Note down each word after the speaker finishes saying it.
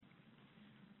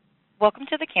Welcome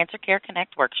to the Cancer Care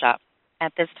Connect workshop.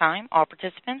 At this time, all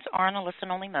participants are in a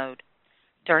listen-only mode.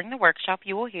 During the workshop,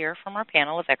 you will hear from our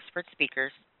panel of expert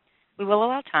speakers. We will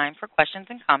allow time for questions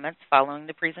and comments following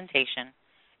the presentation.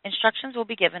 Instructions will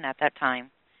be given at that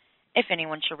time. If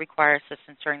anyone should require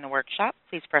assistance during the workshop,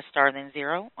 please press star then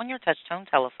 0 on your touch-tone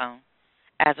telephone.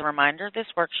 As a reminder, this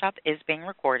workshop is being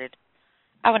recorded.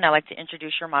 I would now like to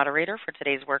introduce your moderator for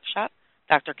today's workshop,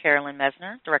 Dr. Carolyn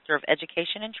Mesner, Director of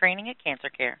Education and Training at Cancer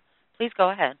Care. Please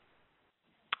go ahead.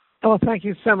 Oh, thank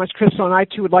you so much, Crystal. And I,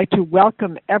 too, would like to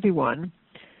welcome everyone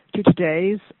to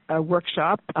today's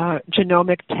workshop,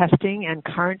 Genomic Testing and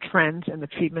Current Trends in the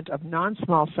Treatment of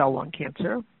Non-Small Cell Lung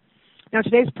Cancer. Now,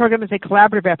 today's program is a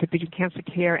collaborative effort between Cancer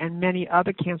Care and many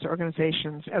other cancer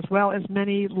organizations, as well as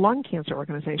many lung cancer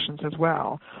organizations as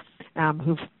well,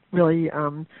 who've really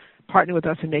partnered with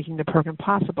us in making the program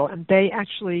possible. And they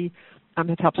actually have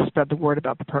helped spread the word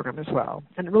about the program as well.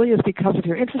 And it really is because of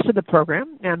your interest in the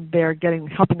program, and they're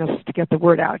helping us to get the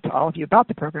word out to all of you about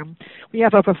the program. We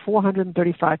have over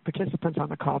 435 participants on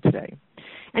the call today.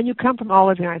 And you come from all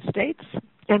over the United States,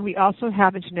 and we also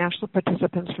have international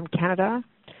participants from Canada,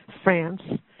 France,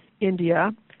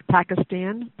 India,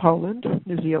 Pakistan, Poland,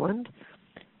 New Zealand,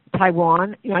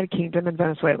 Taiwan, United Kingdom, and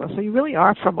Venezuela. So you really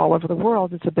are from all over the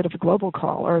world. It's a bit of a global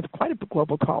call, or quite a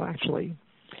global call, actually.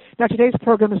 Now, today's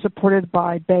program is supported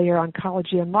by Bayer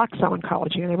Oncology and Loxo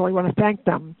Oncology, and I really want to thank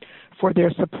them for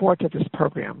their support of this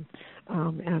program,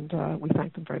 and we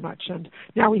thank them very much. And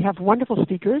now we have wonderful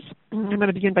speakers. I'm going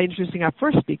to begin by introducing our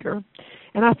first speaker,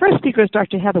 and our first speaker is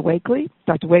Dr. Heather Wakely.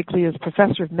 Dr. Wakely is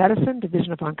Professor of Medicine,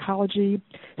 Division of Oncology,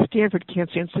 Stanford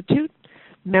Cancer Institute,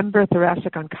 Member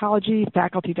Thoracic Oncology,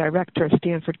 Faculty Director of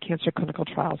Stanford Cancer Clinical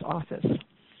Trials Office.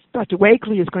 Dr.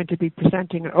 Wakely is going to be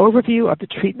presenting an overview of the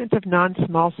treatment of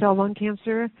non-small cell lung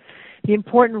cancer, the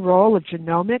important role of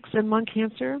genomics in lung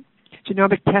cancer,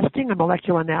 genomic testing and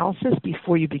molecular analysis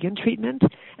before you begin treatment,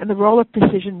 and the role of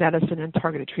precision medicine in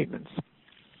targeted treatments.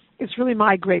 It's really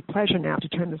my great pleasure now to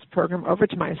turn this program over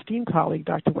to my esteemed colleague,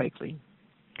 Dr. Wakely.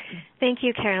 Thank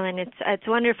you, Carolyn. It's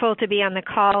wonderful to be on the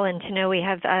call and to know we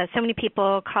have so many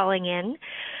people calling in.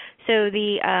 So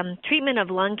the treatment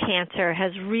of lung cancer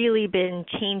has really been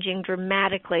changing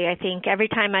dramatically. I think every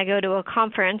time I go to a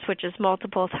conference, which is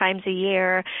multiple times a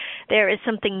year, there is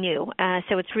something new.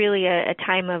 So it's really a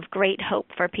time of great hope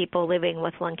for people living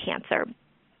with lung cancer.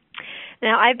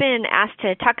 Now, I've been asked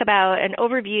to talk about an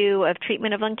overview of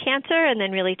treatment of lung cancer and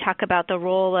then really talk about the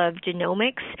role of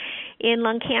genomics in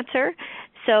lung cancer.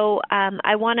 So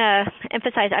I want to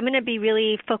emphasize I'm going to be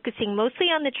really focusing mostly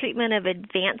on the treatment of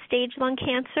advanced stage lung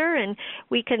cancer, and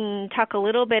we can talk a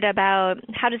little bit about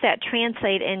how does that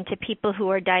translate into people who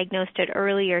are diagnosed at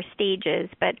earlier stages,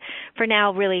 but for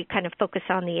now really kind of focus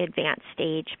on the advanced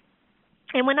stage.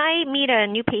 And when I meet a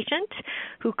new patient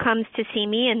who comes to see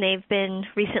me and they've been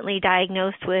recently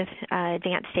diagnosed with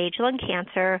advanced stage lung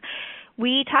cancer,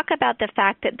 we talk about the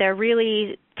fact that there are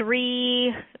really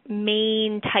three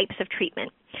main types of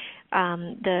treatment.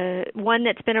 The one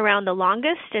that's been around the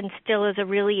longest and still is a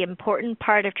really important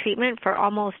part of treatment for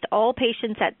almost all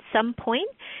patients at some point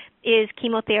is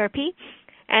chemotherapy.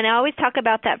 And I always talk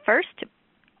about that first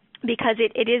because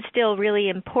it is still a really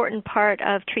important part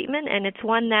of treatment, and it's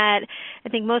one that I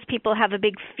think most people have a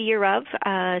big fear of.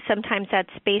 Sometimes that's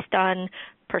based on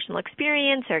personal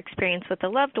experience or experience with a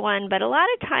loved one, but a lot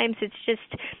of times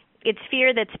it's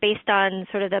fear that's based on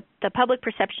sort of the public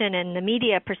perception and the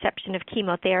media perception of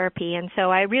chemotherapy. And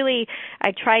so I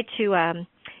try to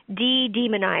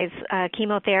de-demonize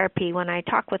chemotherapy when I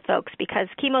talk with folks, because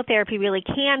chemotherapy really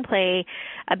can play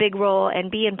a big role and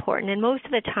be important. And most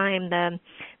of the time,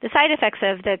 the side effects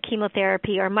of the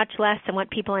chemotherapy are much less than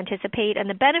what people anticipate, and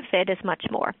the benefit is much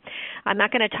more. I'm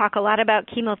not going to talk a lot about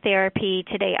chemotherapy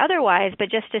today otherwise,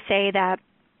 but just to say that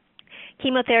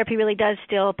chemotherapy really does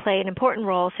still play an important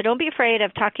role. So don't be afraid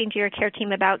of talking to your care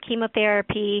team about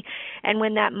chemotherapy and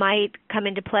when that might come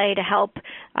into play to help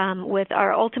with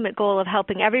our ultimate goal of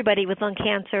helping everybody with lung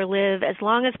cancer live as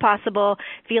long as possible,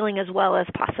 feeling as well as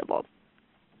possible.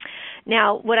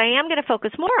 Now, what I am going to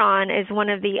focus more on is one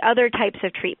of the other types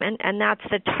of treatment, and that's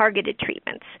the targeted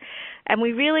treatments. And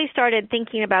we really started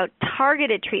thinking about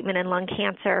targeted treatment in lung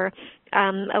cancer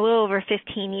a little over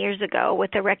 15 years ago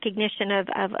with the recognition of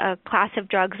a class of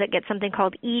drugs that get something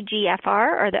called EGFR,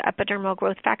 or the epidermal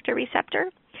growth factor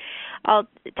receptor. I'll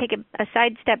take a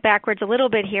side step backwards a little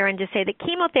bit here and just say that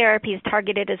chemotherapy is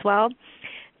targeted as well.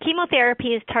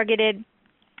 Chemotherapy is targeted.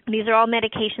 These are all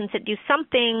medications that do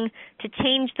something to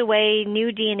change the way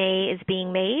new DNA is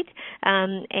being made,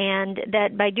 and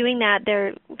that by doing that,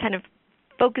 they're kind of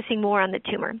focusing more on the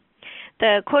tumor.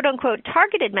 the quote-unquote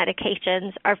targeted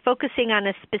medications are focusing on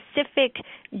a specific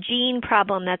gene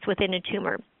problem that's within a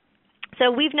tumor. So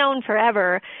we've known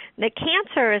forever that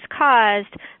cancer is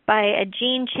caused by a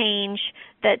gene change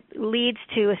that leads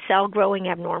to a cell growing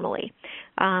abnormally.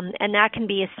 And that can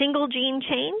be a single gene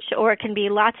change, or it can be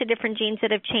lots of different genes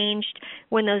that have changed.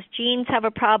 When those genes have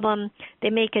a problem, they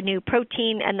make a new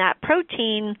protein, and that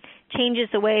protein changes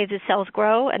the way the cells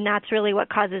grow, and that's really what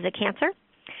causes a cancer.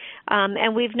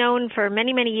 And we've known for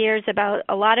many, many years about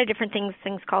a lot of different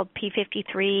things called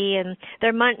P53, and there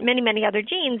are many, many other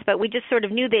genes, but we just sort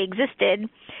of knew they existed.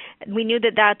 We knew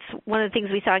that that's one of the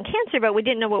things we saw in cancer, but we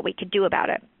didn't know what we could do about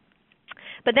it.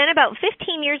 But then about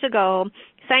 15 years ago,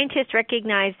 scientists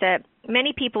recognized that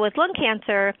many people with lung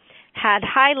cancer had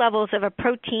high levels of a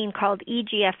protein called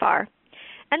EGFR.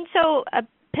 And so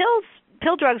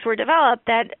pill drugs were developed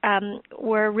that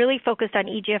were really focused on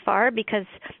EGFR because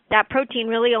that protein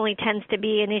really only tends to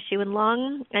be an issue in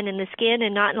lung and in the skin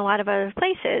and not in a lot of other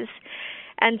places.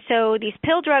 And so these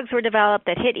pill drugs were developed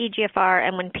that hit EGFR,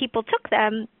 and when people took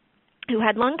them who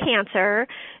had lung cancer,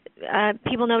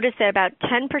 people noticed that about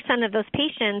 10% of those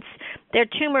patients, their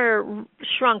tumor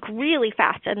shrunk really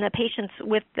fast, and the patients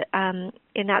with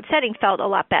in that setting felt a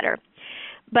lot better.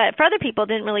 But for other people, it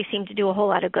didn't really seem to do a whole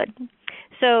lot of good.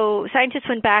 So scientists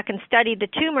went back and studied the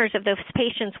tumors of those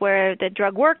patients where the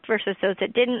drug worked versus those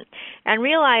that didn't, and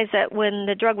realized that when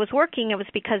the drug was working, it was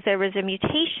because there was a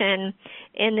mutation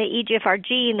in the EGFR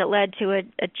gene that led to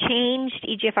a changed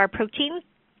EGFR protein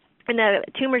in the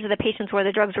tumors of the patients where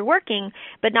the drugs were working,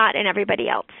 but not in everybody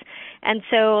else. And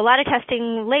so a lot of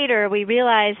testing later, we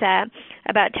realized that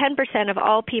about 10% of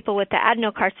all people with the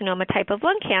adenocarcinoma type of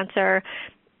lung cancer,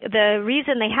 the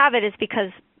reason they have it is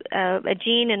because a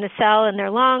gene in the cell in their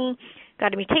lung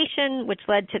got a mutation, which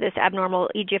led to this abnormal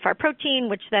EGFR protein,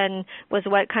 which then was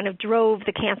what kind of drove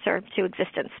the cancer to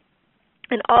existence.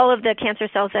 And all of the cancer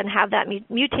cells then have that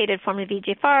mutated form of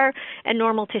EGFR, and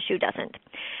normal tissue doesn't.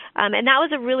 And that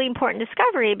was a really important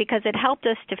discovery because it helped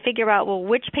us to figure out, well,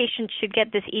 which patients should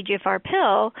get this EGFR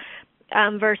pill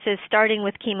versus starting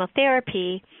with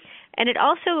chemotherapy. And it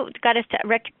also got us to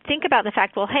think about the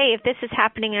fact, well, hey, if this is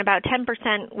happening in about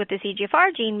 10% with this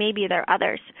EGFR gene, maybe there are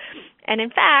others. And in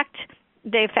fact,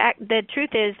 the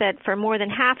truth is that for more than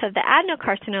half of the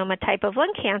adenocarcinoma type of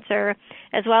lung cancer,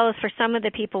 as well as for some of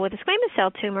the people with a squamous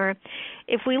cell tumor,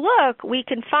 if we look, we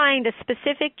can find a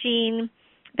specific gene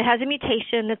that has a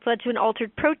mutation that's led to an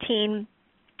altered protein,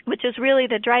 which is really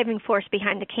the driving force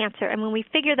behind the cancer. And when we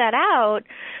figure that out,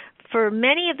 for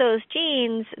many of those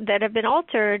genes that have been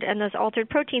altered and those altered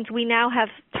proteins, we now have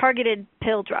targeted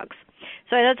pill drugs.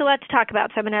 So that's a lot to talk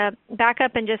about. So I'm going to back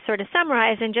up and just sort of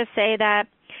summarize and just say that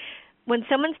when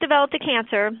someone's developed a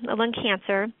cancer, a lung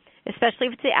cancer, especially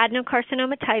if it's the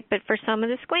adenocarcinoma type, but for some of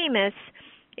the squamous,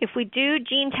 if we do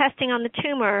gene testing on the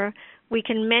tumor, we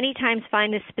can many times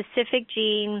find a specific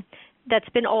gene that's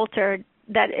been altered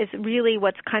that is really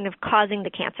what's kind of causing the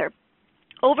cancer.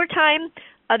 Over time,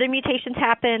 other mutations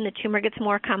happen, the tumor gets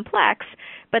more complex,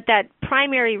 but that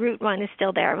primary root one is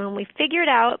still there. When we figure it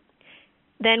out,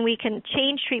 then we can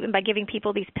change treatment by giving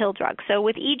people these pill drugs. So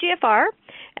with EGFR,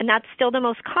 and that's still the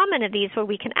most common of these where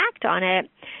we can act on it,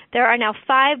 there are now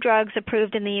 5 drugs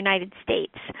approved in the United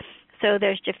States. So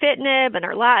there's gefitinib and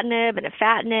erlotinib and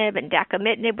afatinib and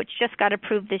dacomitinib, which just got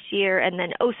approved this year, and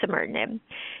then osimertinib.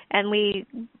 And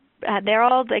they're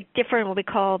all like different what we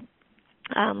call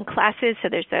classes. So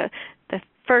there's the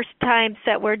first types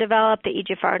that were developed, the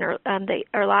EGFR and the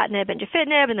erlotinib and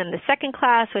gefitinib, and then the second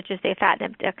class, which is the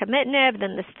afatinib, dacomitinib,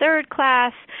 then the third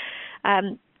class.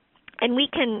 And we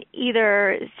can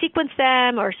either sequence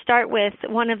them or start with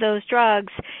one of those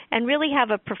drugs and really have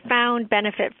a profound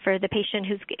benefit for the patient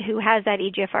who has that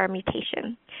EGFR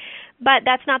mutation. But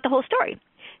that's not the whole story.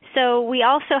 So we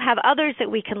also have others that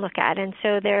we can look at. And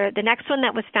so the next one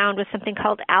that was found was something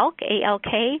called ALK,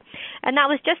 A-L-K, and that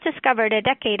was just discovered a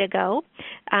decade ago.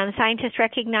 Scientists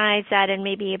recognize that in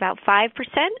maybe about 5%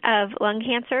 of lung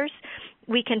cancers,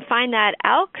 we can find that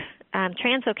ALK,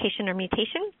 translocation or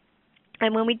mutation.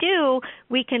 And when we do,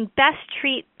 we can best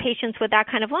treat patients with that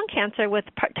kind of lung cancer with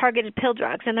targeted pill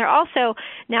drugs. And there are also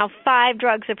now 5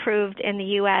 drugs approved in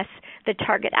the U.S. that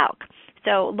target ALK.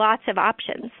 So lots of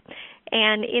options.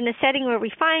 And in the setting where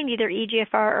we find either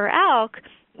EGFR or ALK,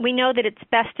 we know that it's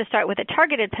best to start with a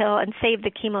targeted pill and save the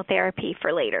chemotherapy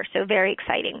for later. So very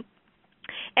exciting.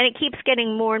 And it keeps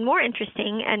getting more and more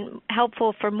interesting and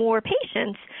helpful for more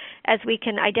patients as we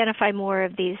can identify more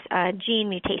of these gene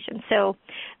mutations. So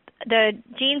the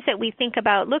genes that we think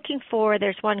about looking for,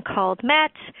 there's one called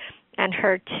MET, and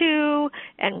HER2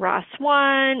 and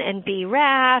ROS1 and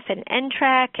BRAF and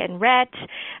NTRK and RET.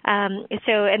 And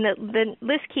the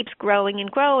list keeps growing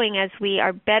and growing as we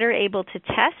are better able to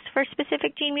test for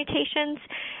specific gene mutations.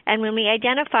 And when we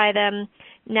identify them,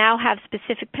 now have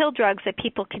specific pill drugs that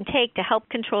people can take to help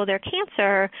control their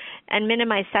cancer and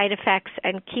minimize side effects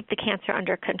and keep the cancer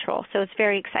under control. So it's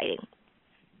very exciting.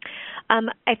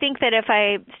 I think that if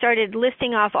I started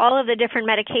listing off all of the different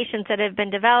medications that have been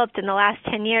developed in the last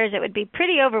 10 years, it would be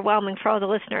pretty overwhelming for all the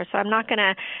listeners. So I'm not going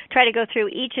to try to go through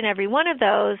each and every one of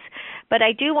those, but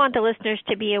I do want the listeners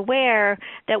to be aware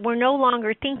that we're no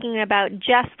longer thinking about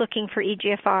just looking for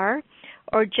EGFR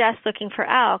or just looking for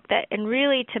ALK, and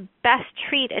really to best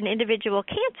treat an individual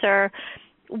cancer,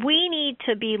 we need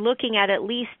to be looking at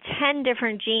least 10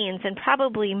 different genes and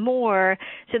probably more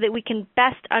so that we can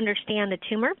best understand the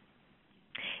tumor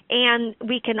and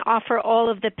we can offer all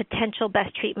of the potential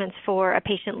best treatments for a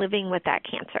patient living with that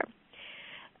cancer.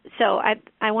 So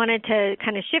I wanted to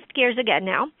kind of shift gears again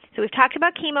now. So we've talked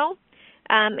about chemo,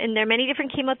 and there are many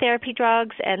different chemotherapy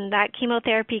drugs, and that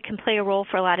chemotherapy can play a role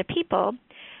for a lot of people.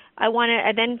 I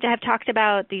then have talked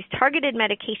about these targeted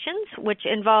medications, which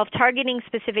involve targeting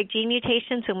specific gene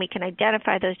mutations when we can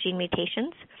identify those gene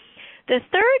mutations. The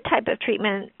third type of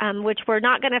treatment, which we're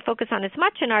not going to focus on as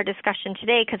much in our discussion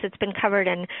today because it's been covered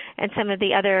in some of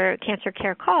the other cancer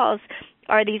care calls,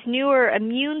 are these newer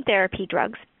immune therapy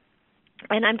drugs.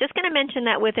 And I'm just going to mention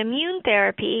that with immune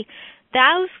therapy,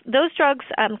 those drugs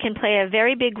can play a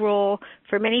very big role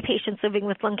for many patients living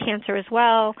with lung cancer as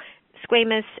well,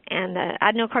 squamous and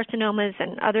adenocarcinomas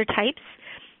and other types.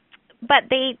 But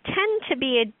they tend to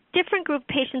be a different group of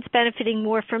patients benefiting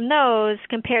more from those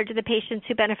compared to the patients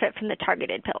who benefit from the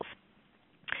targeted pills.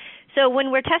 So when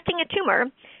we're testing a tumor,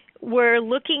 we're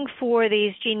looking for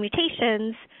these gene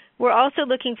mutations. We're also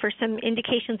looking for some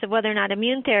indications of whether or not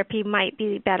immune therapy might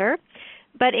be better.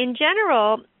 But in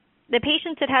general, the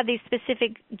patients that have these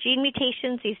specific gene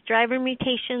mutations, these driver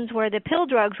mutations where the pill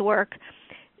drugs work,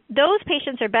 those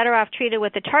patients are better off treated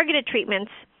with the targeted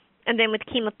treatments and then with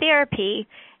chemotherapy,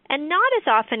 and not as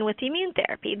often with the immune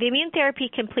therapy. The immune therapy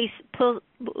can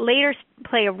later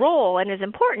play a role and is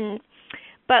important,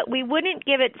 but we wouldn't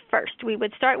give it first. We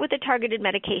would start with the targeted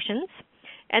medications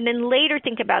and then later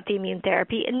think about the immune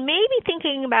therapy and maybe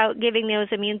thinking about giving those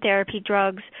immune therapy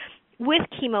drugs with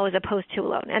chemo as opposed to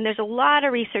alone. And there's a lot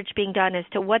of research being done as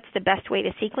to what's the best way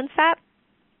to sequence that.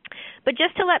 But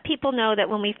just to let people know that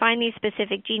when we find these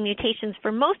specific gene mutations,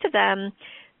 for most of them,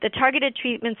 the targeted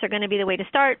treatments are going to be the way to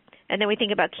start, and then we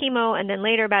think about chemo, and then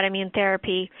later about immune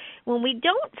therapy. When we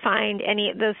don't find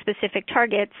any of those specific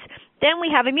targets, then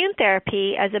we have immune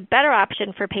therapy as a better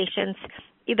option for patients,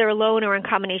 either alone or in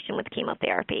combination with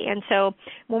chemotherapy. And so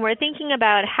when we're thinking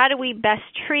about how do we best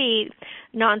treat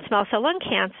non-small cell lung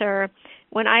cancer,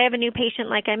 when I have a new patient,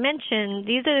 like I mentioned,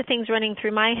 these are the things running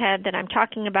through my head that I'm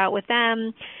talking about with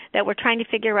them, that we're trying to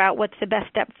figure out what's the best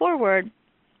step forward.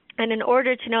 And in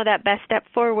order to know that best step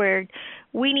forward,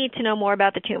 we need to know more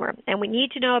about the tumor. And we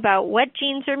need to know about what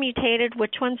genes are mutated,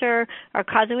 which ones are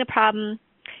causing the problem.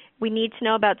 We need to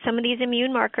know about some of these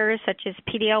immune markers, such as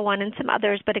PD-L1 and some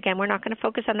others. But again, we're not going to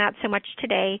focus on that so much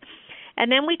today.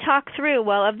 And then we talk through,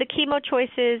 well, of the chemo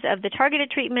choices, of the targeted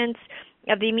treatments,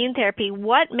 of the immune therapy,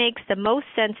 what makes the most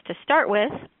sense to start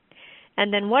with?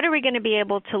 And then what are we going to be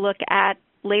able to look at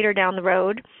later down the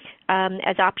road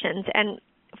as options? And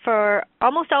for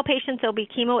almost all patients, there'll be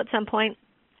chemo at some point.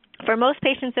 For most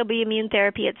patients, there'll be immune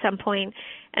therapy at some point.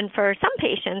 And for some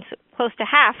patients, close to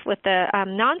half with the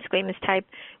non-squamous type,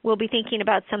 we'll be thinking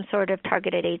about some sort of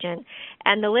targeted agent.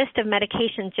 And the list of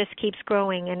medications just keeps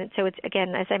growing. And so it's,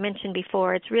 again, as I mentioned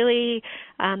before, it's really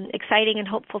exciting and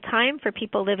hopeful time for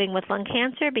people living with lung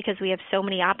cancer because we have so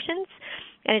many options.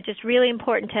 And it's just really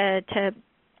important to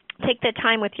take the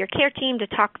time with your care team to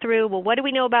talk through, well, what do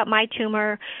we know about my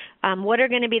tumor? What are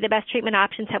going to be the best treatment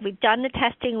options? Have we done the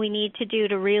testing we need to do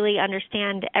to really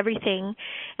understand everything?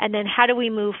 And then how do we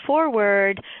move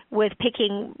forward with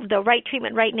picking the right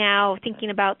treatment right now, thinking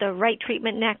about the right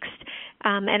treatment next,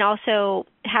 and also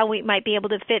how we might be able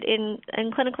to fit in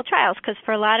clinical trials? Because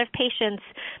for a lot of patients,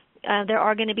 there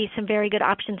are going to be some very good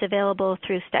options available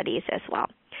through studies as well.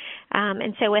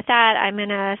 And so with that, I'm going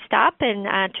to stop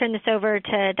and turn this over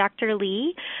to Dr.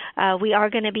 Lee. We are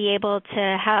going to be able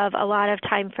to have a lot of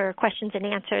time for questions and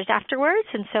answers afterwards,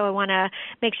 and so I want to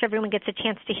make sure everyone gets a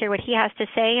chance to hear what he has to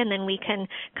say, and then we can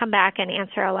come back and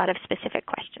answer a lot of specific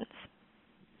questions.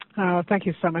 Oh, thank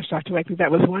you so much, Dr. Wakely.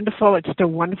 That was wonderful. It's just a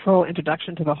wonderful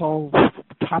introduction to the whole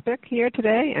topic here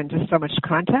today and just so much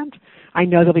content. I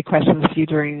know there'll be questions for you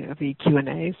during the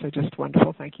Q&A, so just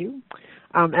wonderful. Thank you.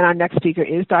 And our next speaker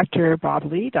is Dr.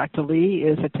 Bob Lee. Dr. Lee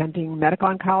is attending medical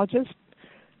oncologist,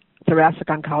 thoracic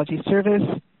oncology service,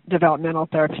 Developmental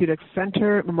Therapeutics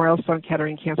Center, Memorial Sloan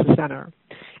Kettering Cancer Center.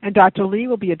 And Dr. Lee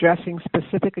will be addressing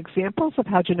specific examples of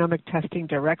how genomic testing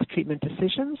directs treatment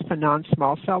decisions for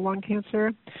non-small cell lung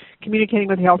cancer, communicating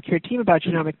with the healthcare team about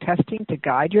genomic testing to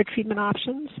guide your treatment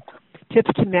options, tips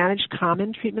to manage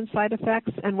common treatment side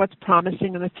effects, and what's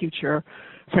promising in the future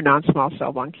for non-small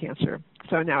cell lung cancer.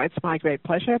 So now it's my great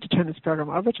pleasure to turn this program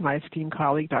over to my esteemed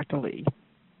colleague, Dr. Lee.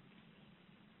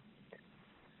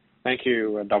 Thank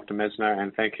you, Dr. Mesner,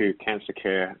 and thank you, Cancer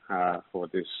Care, for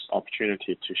this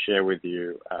opportunity to share with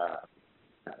you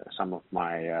some of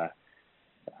my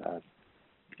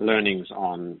learnings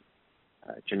on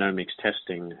genomics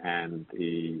testing and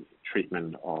the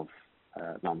treatment of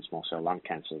non-small cell lung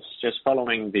cancers. Just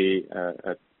following the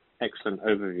excellent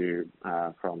overview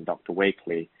from Dr.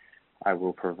 Wakely, I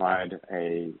will provide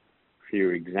a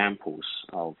few examples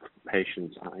of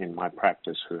patients in my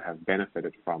practice who have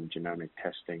benefited from genomic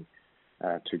testing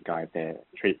to guide their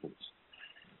treatments.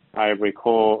 I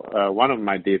recall one of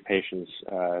my dear patients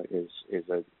is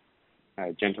a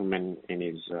gentleman in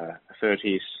his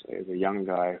 30s, is a young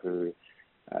guy who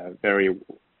very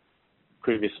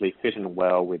previously fit and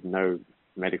well with no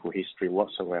medical history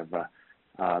whatsoever,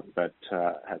 but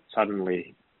had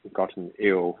suddenly gotten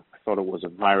ill. I thought it was a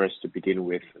virus to begin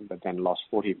with, but then lost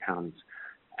 40 pounds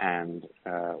and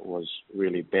was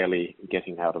really barely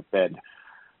getting out of bed.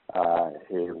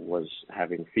 He was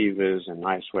having fevers and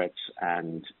night sweats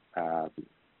and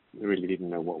really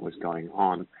didn't know what was going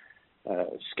on.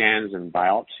 Scans and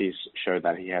biopsies showed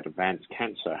that he had advanced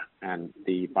cancer, and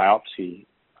the biopsy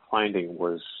finding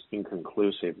was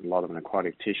inconclusive, a lot of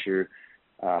necrotic tissue.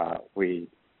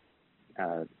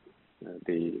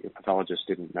 The pathologist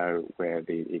didn't know where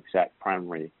the exact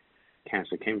primary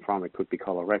cancer came from. It could be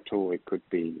colorectal, it could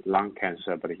be lung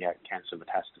cancer, but he had cancer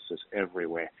metastasis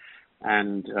everywhere.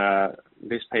 And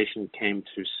this patient came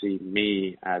to see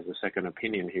me as a second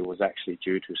opinion. He was actually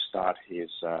due to start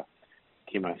his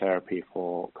chemotherapy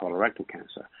for colorectal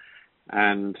cancer.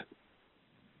 And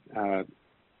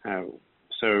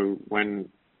so when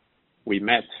we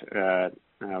met,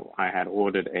 I had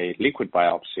ordered a liquid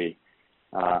biopsy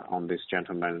on this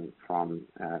gentleman from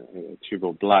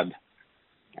tubal blood,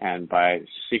 and by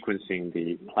sequencing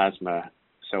the plasma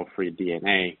cell-free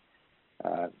DNA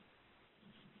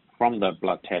from the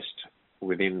blood test,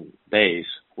 within days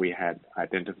we had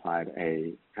identified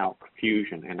an ALK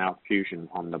fusion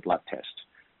on the blood test.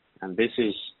 And this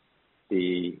is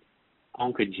the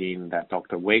oncogene that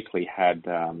Dr. Wakely had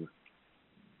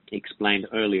explained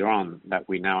earlier on, that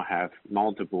we now have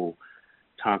multiple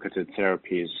targeted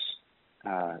therapies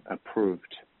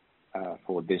approved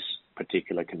for this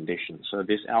particular condition. So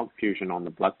this ALK fusion on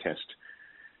the blood test,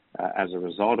 as a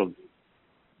result of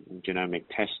genomic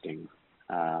testing,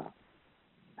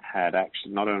 had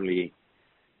actually not only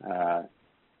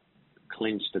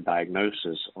clinched the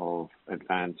diagnosis of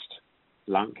advanced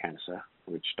lung cancer,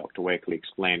 which Dr. Wakely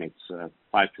explained, it's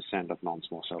 5% of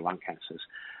non-small cell lung cancers,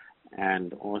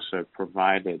 and also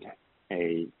provided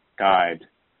a guide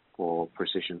for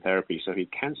precision therapy. So he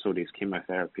canceled his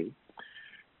chemotherapy,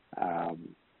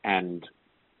 and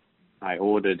I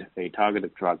ordered a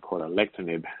targeted drug called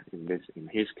alectinib in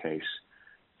his case.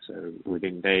 So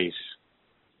within days,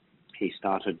 he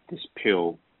started this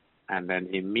pill and then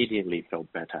immediately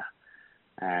felt better.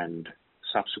 And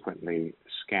subsequently,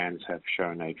 scans have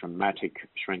shown a dramatic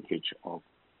shrinkage of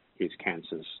his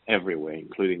cancers everywhere,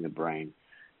 including the brain,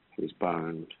 his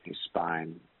bone, his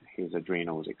spine, his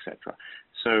adrenals, etc.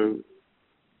 So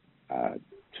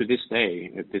to this day,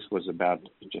 this was about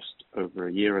just over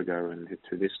a year ago, and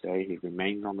to this day, he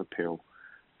remains on the pill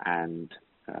and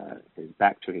is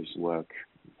back to his work,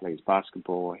 plays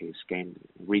basketball, he's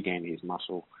regained his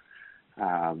muscle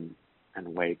and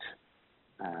weight,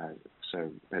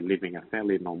 so they're living a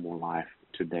fairly normal life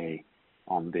today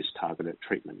on this targeted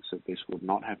treatment. So this would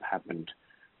not have happened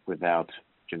without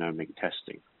genomic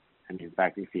testing. And in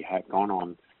fact, if he had gone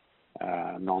on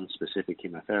non-specific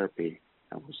chemotherapy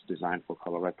that was designed for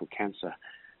colorectal cancer,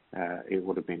 it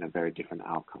would have been a very different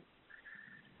outcome.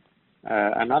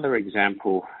 Another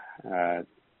example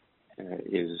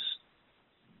is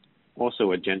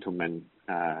also a gentleman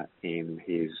in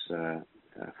his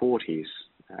 40s.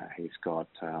 He's got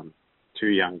 2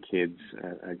 young kids,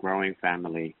 a growing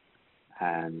family,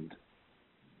 and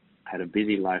had a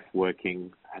busy life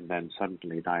working, and then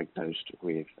suddenly diagnosed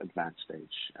with advanced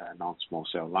stage non-small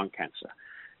cell lung cancer.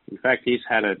 In fact, he's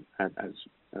had a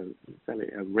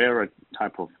rarer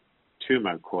type of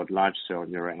tumor called large cell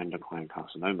neuroendocrine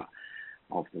carcinoma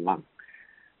of the lung.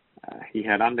 He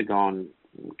had undergone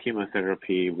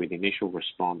chemotherapy with initial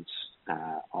response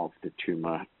of the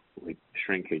tumor with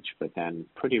shrinkage, but then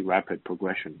pretty rapid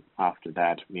progression after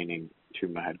that, meaning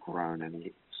tumor had grown and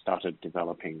he started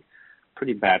developing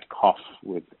pretty bad cough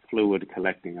with fluid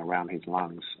collecting around his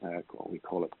lungs. We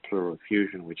call it pleural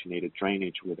effusion, which needed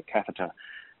drainage with a catheter.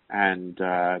 And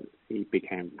he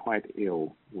became quite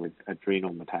ill with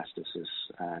adrenal metastasis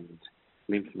and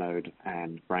lymph node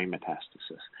and brain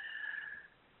metastasis.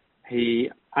 He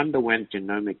underwent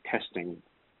genomic testing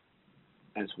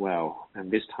as well,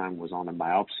 and this time was on a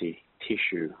biopsy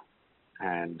tissue.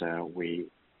 And we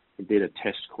did a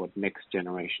test called next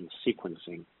generation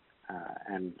sequencing.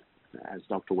 And as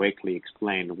Dr. Wakely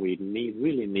explained, we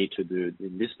really need to do,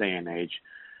 in this day and age,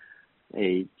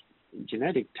 a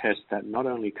genetic test that not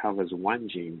only covers one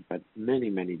gene, but many,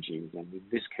 many genes, and in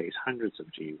this case, hundreds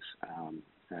of genes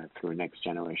through next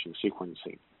generation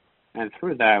sequencing. And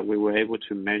through that, we were able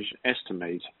to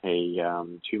estimate a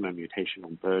tumor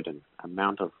mutational burden,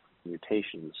 amount of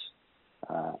mutations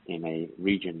in a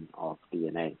region of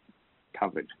DNA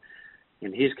covered.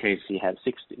 In his case, he had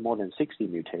more than 60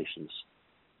 mutations.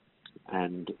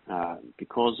 And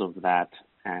because of that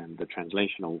and the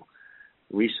translational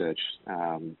research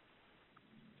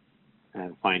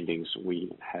findings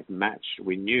we had matched,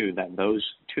 we knew that those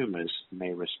tumors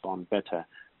may respond better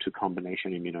to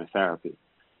combination immunotherapy.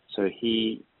 So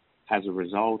he, as a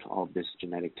result of this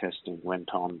genetic testing, went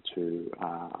on to,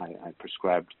 I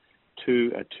prescribed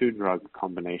a two-drug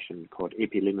combination called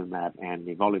ipilimumab and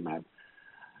nivolumab.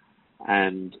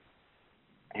 And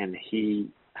he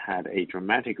had a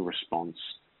dramatic response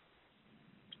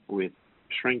with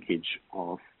shrinkage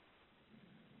of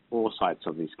all sites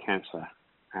of his cancer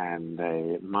and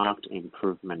a marked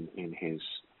improvement in his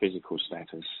physical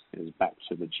status. He was back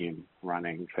to the gym,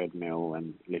 running, treadmill,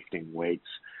 and lifting weights.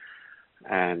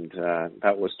 And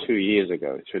that was 2 years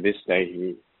ago. To this day,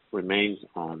 he remains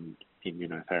on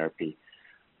immunotherapy.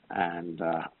 And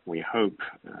we hope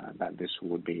that this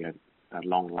would be a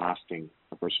long-lasting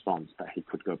response, that he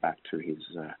could go back to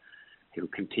he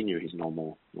would continue his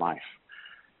normal life.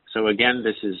 So again,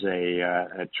 this is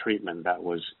a treatment that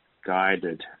was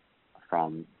guided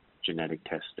from genetic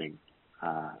testing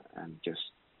and just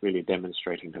really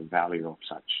demonstrating the value of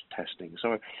such testing.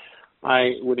 So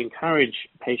I would encourage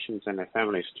patients and their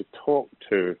families to talk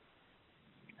to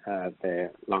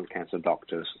their lung cancer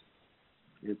doctors,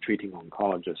 treating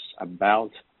oncologists,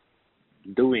 about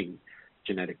doing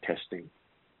genetic testing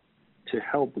to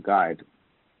help guide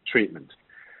treatment.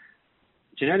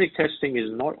 Genetic testing is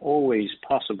not always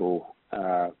possible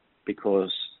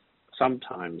because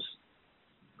sometimes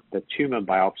the tumor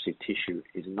biopsy tissue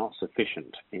is not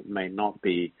sufficient. It may not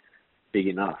be big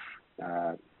enough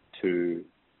to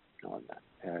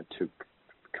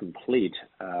complete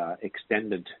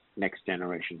extended next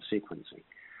generation sequencing.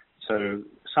 So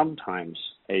sometimes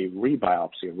a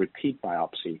rebiopsy, a repeat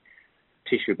biopsy,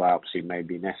 tissue biopsy may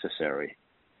be necessary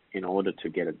in order to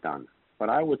get it done. But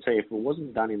I would say if it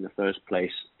wasn't done in the first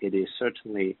place, it is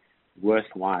certainly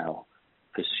worthwhile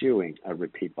pursuing a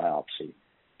repeat biopsy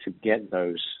to get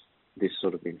this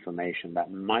sort of information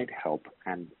that might help,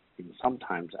 and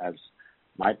sometimes, as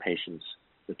my patients,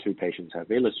 the two patients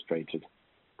have illustrated,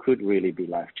 could really be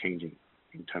life-changing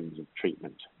in terms of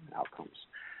treatment outcomes.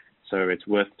 So it's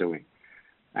worth doing.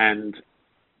 And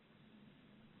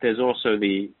there's also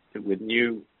with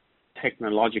new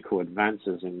technological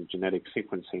advances in genetic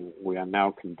sequencing, we are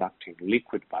now conducting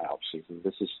liquid biopsies, and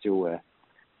this is still a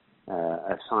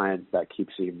science that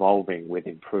keeps evolving with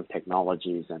improved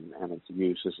technologies and its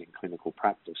uses in clinical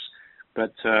practice.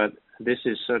 But this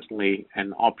is certainly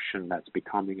an option that's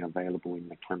becoming available in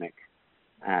the clinic.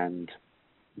 And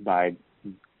by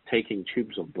taking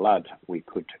tubes of blood, we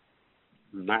could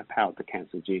map out the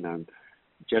cancer genome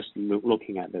just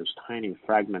looking at those tiny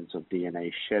fragments of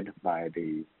DNA shed by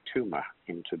the tumor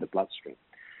into the bloodstream.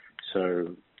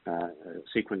 So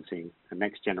sequencing, the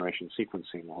next generation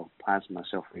sequencing of plasma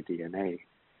cell-free DNA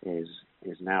is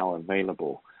now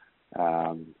available,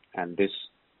 and this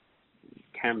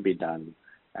can be done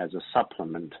as a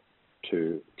supplement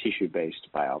to tissue-based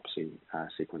biopsy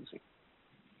sequencing.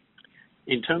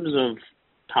 In terms of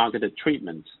targeted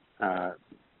treatments,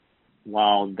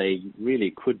 while they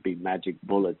really could be magic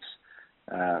bullets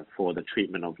for the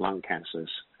treatment of lung cancers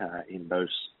in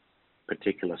those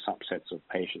particular subsets of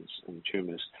patients and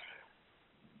tumors,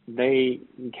 they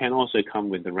can also come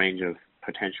with a range of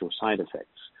potential side effects.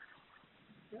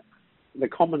 the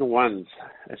common ones,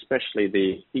 especially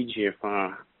the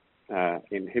EGFR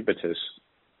inhibitors,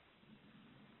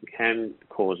 can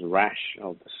cause rash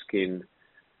of the skin,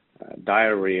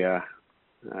 diarrhea,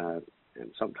 and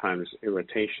sometimes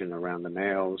irritation around the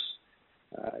nails.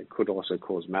 It could also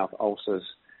cause mouth ulcers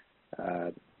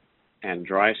and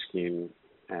dry skin.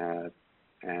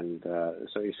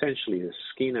 So essentially the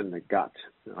skin and the gut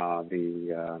are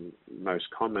the most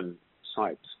common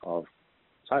sites of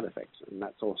side effects. And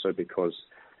that's also because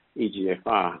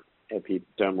EGFR,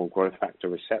 epidermal growth factor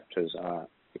receptors, are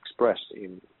expressed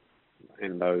in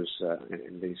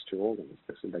these two organs,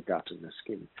 this is the gut and the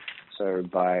skin. So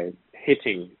by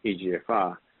hitting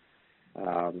EGFR,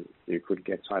 you could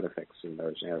get side effects in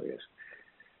those areas.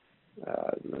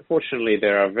 Unfortunately,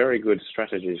 there are very good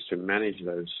strategies to manage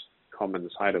those common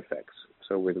side effects.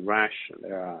 So with rash,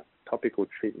 there are topical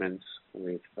treatments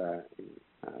with,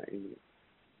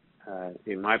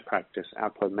 in my practice,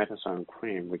 alclometazone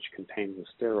cream, which contains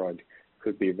a steroid,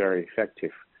 could be very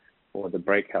effective for the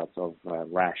breakouts of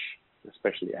rash,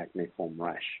 especially acneiform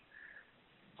rash.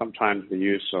 Sometimes the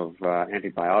use of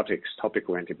antibiotics,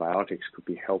 topical antibiotics, could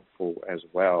be helpful as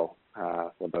well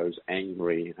for those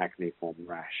angry acneiform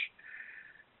rash.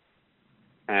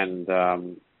 And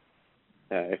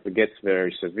if it gets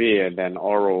very severe, then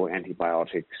oral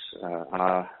antibiotics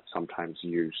are sometimes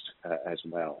used as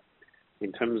well.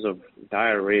 In terms of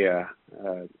diarrhea,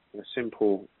 a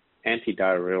simple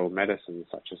antidiarrheal medicine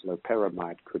such as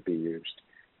loperamide could be used.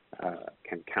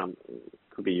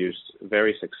 Could be used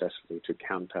very successfully to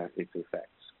counter its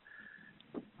effects.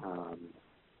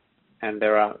 And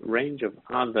there are a range of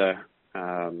other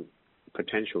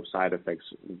potential side effects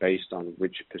based on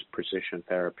which precision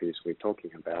therapies we're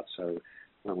talking about. So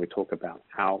when we talk about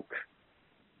ALK,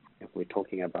 if we're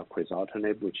talking about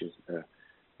quizartinib, which is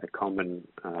a common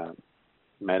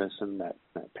medicine that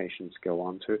patients go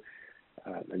on to,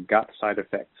 the gut side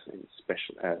effects,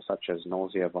 such as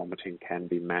nausea, vomiting, can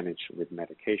be managed with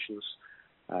medications.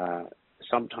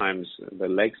 Sometimes the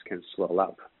legs can swell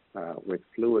up with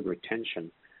fluid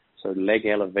retention, so leg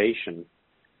elevation,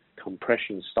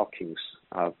 compression stockings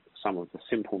are some of the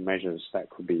simple measures that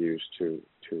could be used to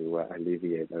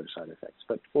alleviate those side effects.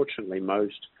 But fortunately,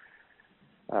 most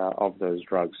of those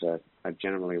drugs are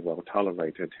generally well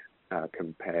tolerated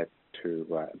compared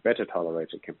to better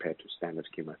tolerated compared to standard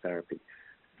chemotherapy.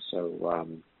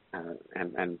 So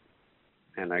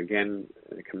and again,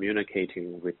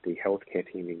 communicating with the healthcare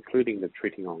team, including the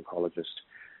treating oncologist,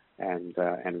 and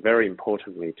very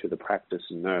importantly to the practice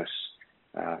nurse,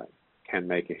 can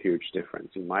make a huge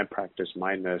difference. In my practice,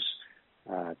 my nurse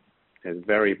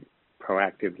very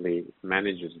proactively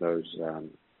manages those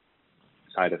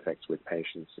side effects with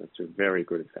patients. It's a very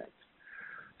good effect.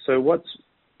 So what's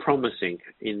promising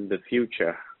in the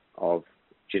future of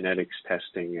genetics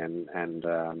testing and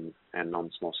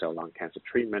non-small cell lung cancer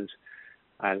treatment?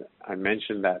 I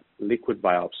mentioned that liquid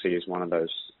biopsy is one of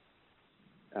those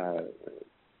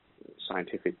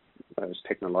those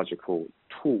technological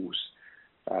tools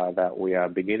that we are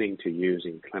beginning to use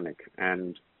in clinic,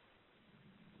 and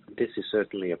this is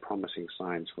certainly a promising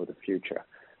sign for the future.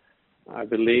 I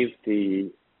believe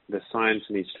the science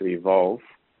needs to evolve.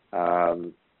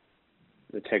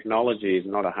 The technology is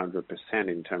not 100%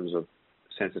 in terms of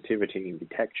sensitivity in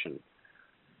detection.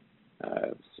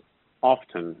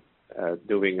 Often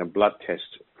doing a blood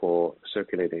test for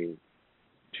circulating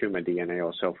tumor DNA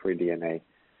or cell-free DNA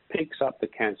picks up the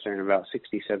cancer in about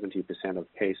 60-70% of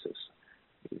cases.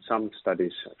 In some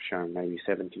studies have shown maybe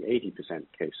 70-80%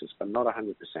 cases, but not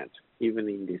 100%, even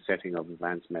in the setting of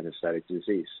advanced metastatic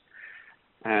disease.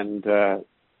 And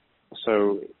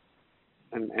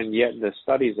yet the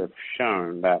studies have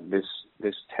shown that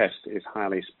this test is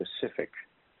highly specific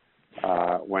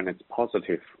when it's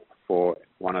positive for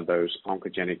one of those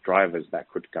oncogenic drivers that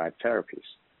could guide therapies.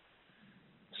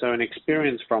 So an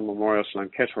experience from Memorial Sloan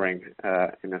Kettering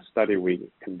in a study we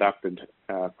conducted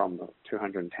from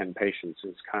 210 patients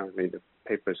is currently, the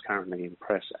paper is currently in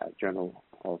press at Journal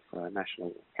of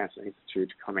National Cancer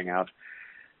Institute, coming out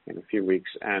in a few weeks.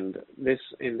 And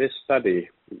in this study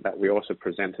that we also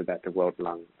presented at the World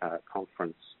Lung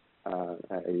Conference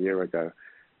a year ago,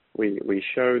 we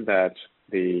showed that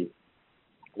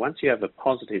once you have a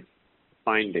positive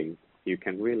finding, you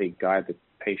can really guide the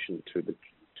patient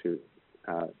to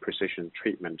precision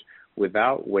treatment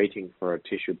without waiting for a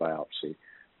tissue biopsy,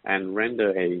 and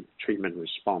render a treatment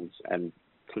response and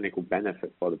clinical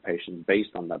benefit for the patient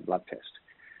based on that blood test.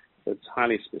 So it's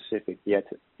highly specific, yet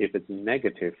if it's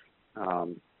negative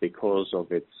because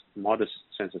of its modest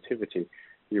sensitivity,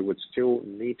 you would still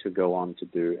need to go on to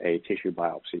do a tissue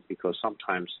biopsy, because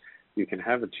sometimes you can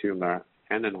have a tumor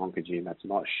and an oncogene that's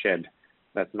not shed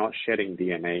that's not shedding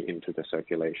DNA into the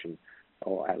circulation,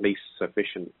 or at least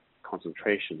sufficient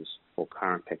concentrations for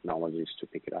current technologies to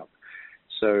pick it up.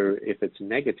 So if it's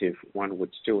negative, one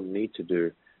would still need to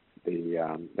do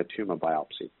the tumor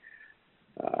biopsy.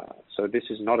 So this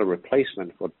is not a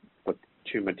replacement for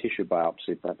tumor tissue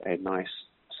biopsy, but a nice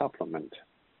supplement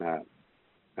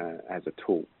as a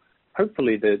tool.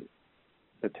 Hopefully the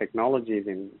technologies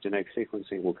in genetic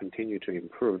sequencing will continue to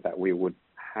improve, that we would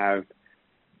have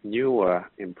newer,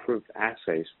 improved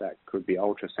assays that could be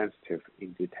ultra-sensitive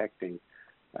in detecting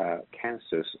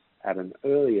cancers at an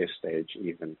earlier stage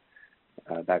even,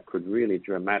 that could really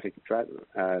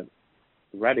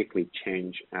radically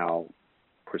change our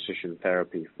precision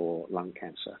therapy for lung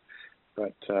cancer.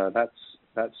 But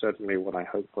that's certainly what I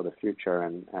hope for the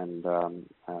future.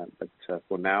 But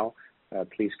for now,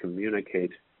 please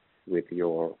communicate with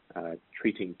your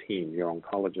treating team, your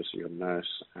oncologist, your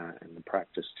nurse, and the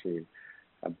practice team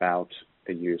about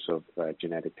the use of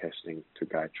genetic testing to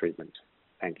guide treatment.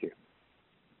 Thank you.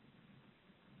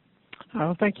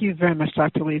 Oh, thank you very much,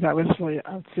 Dr. Lee. That was really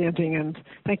outstanding, and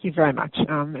thank you very much.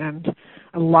 And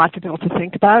a lot to be able to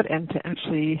think about and to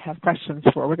actually have questions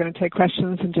for. We're going to take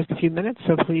questions in just a few minutes,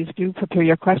 so please do prepare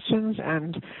your questions,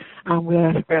 and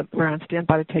we're on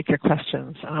standby to take your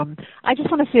questions. I just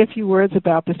want to say a few words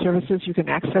about the services you can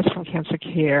access from Cancer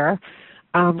Care.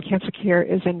 Cancer Care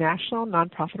is a national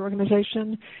nonprofit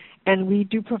organization, and we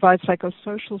do provide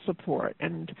psychosocial support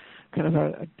and kind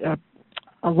of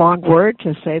a long word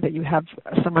to say that you have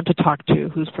someone to talk to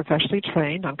who's professionally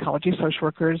trained, oncology social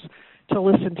workers, to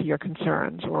listen to your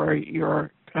concerns or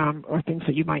your or things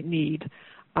that you might need.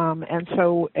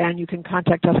 And you can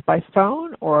contact us by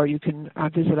phone, or you can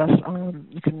visit us.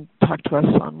 You can talk to us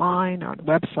online on the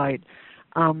website.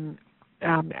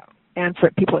 And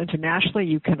for people internationally,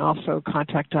 you can also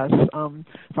contact us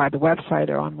via the website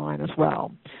or online as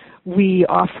well. We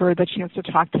offer the chance to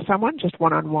talk to someone just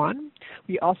one-on-one.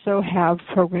 We also have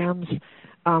programs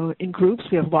in groups.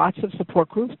 We have lots of support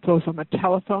groups, both on the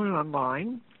telephone and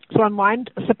online. So online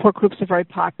support groups are very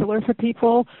popular for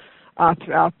people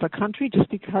throughout the country just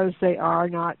because they are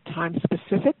not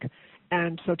time-specific.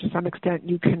 And so to some extent,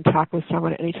 you can talk with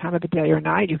someone any time of the day or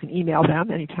night. You can email them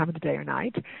any time of the day or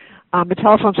night. The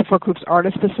telephone support groups are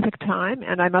at a specific time,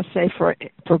 and I must say for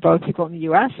both people in the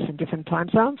U.S. in different time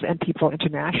zones and people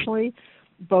internationally,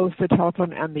 both the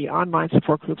telephone and the online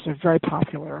support groups are very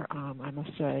popular, I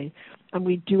must say. And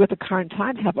we do at the current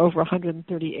time have over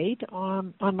 138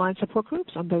 online support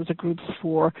groups, and those are groups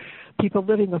for people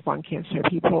living with lung cancer,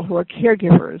 people who are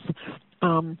caregivers,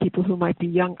 people who might be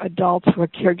young adults who are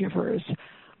caregivers,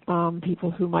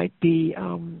 people who might be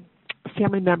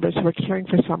family members who are caring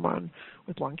for someone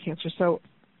with lung cancer. So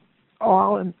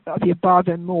all of the above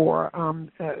and more,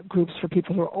 groups for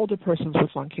people who are older persons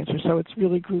with lung cancer. So it's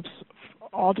really groups,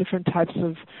 all different types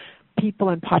of people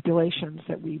and populations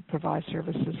that we provide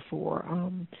services for.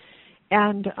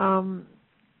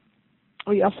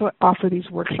 We also offer these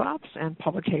workshops and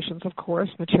publications, of course,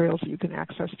 materials that you can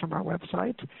access from our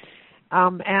website.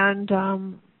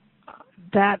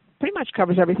 That pretty much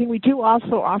covers everything. We do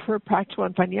also offer practical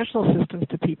and financial assistance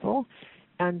to people,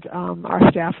 and our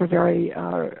staff are very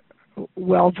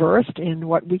well-versed in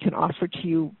what we can offer to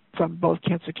you from both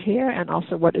Cancer Care and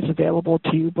also what is available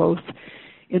to you both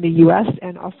in the U.S.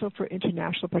 and also for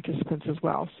international participants as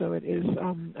well. So it is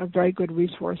a very good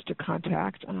resource to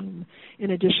contact in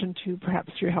addition to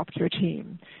perhaps your healthcare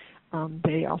team.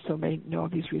 They also may know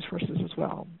of these resources as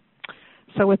well.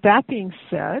 So with that being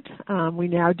said, we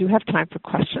now do have time for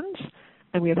questions,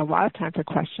 and we have a lot of time for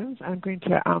questions. I'm going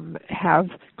to have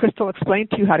Crystal explain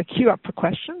to you how to queue up for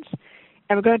questions,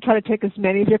 and we're going to try to take as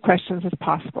many of your questions as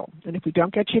possible. And if we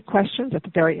don't get your questions, at the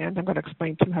very end, I'm going to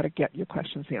explain to you how to get your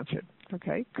questions answered.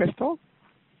 Okay, Crystal?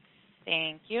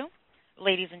 Thank you.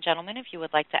 Ladies and gentlemen, if you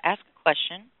would like to ask a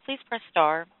question, please press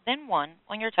star, then 1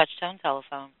 on your touch-tone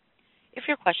telephone. If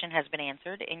your question has been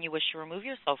answered and you wish to remove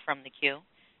yourself from the queue,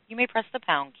 you may press the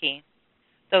pound key.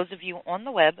 Those of you on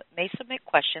the web may submit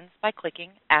questions by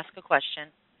clicking Ask a Question.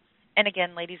 And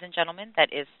again, ladies and gentlemen,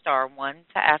 that is star 1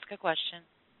 to ask a question.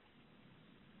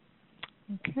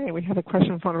 Okay, we have a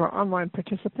question from one of our online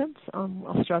participants.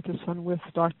 I'll start this one with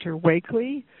Dr.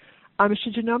 Wakely.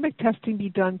 Should genomic testing be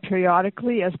done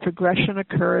periodically as progression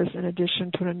occurs in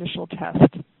addition to an initial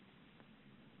test?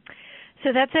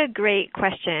 So that's a great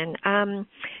question.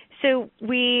 So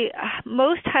we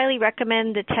most highly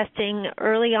recommend the testing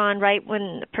early on, right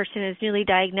when the person is newly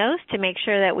diagnosed, to make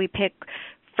sure that we pick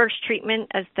first treatment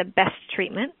as the best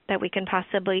treatment that we can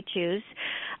possibly choose.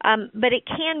 But it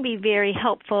can be very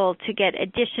helpful to get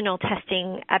additional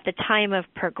testing at the time of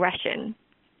progression.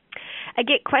 I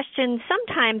get questions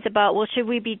sometimes about, well, should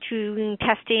we be doing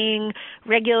testing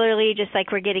regularly, just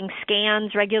like we're getting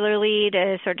scans regularly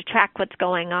to sort of track what's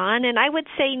going on? And I would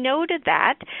say no to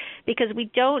that, because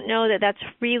we don't know that that's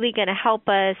really going to help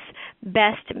us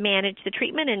best manage the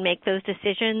treatment and make those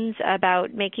decisions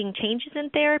about making changes in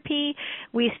therapy.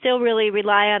 We still really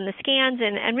rely on the scans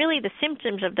and really the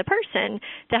symptoms of the person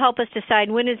to help us decide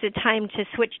when is it time to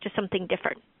switch to something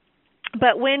different.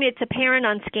 But when it's apparent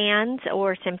on scans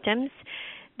or symptoms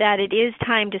that it is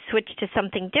time to switch to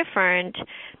something different,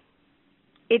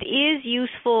 it is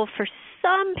useful for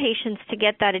some patients to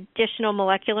get that additional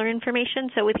molecular information.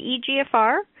 So with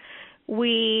EGFR,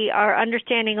 we are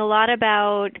understanding a lot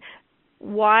about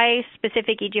why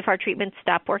specific EGFR treatments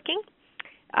stop working.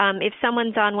 If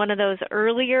someone's on one of those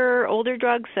earlier, older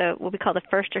drugs, what we call the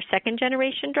first or second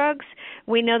generation drugs,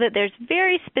 we know that there's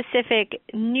very specific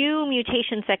new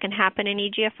mutations that can happen in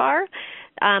EGFR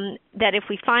that if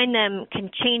we find them can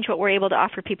change what we're able to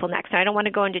offer people next. Now, I don't want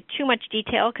to go into too much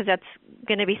detail because that's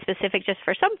going to be specific just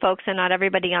for some folks and not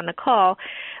everybody on the call,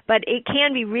 but it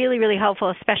can be really, really helpful,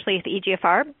 especially with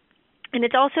EGFR. And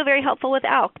it's also very helpful with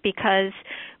ALK, because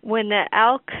when the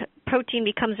ALK protein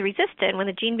becomes resistant, when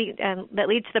the gene that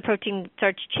leads to the protein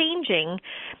starts changing,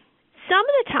 some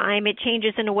of the time it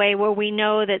changes in a way where we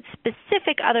know that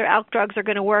specific other ALK drugs are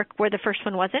going to work where the first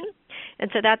one wasn't,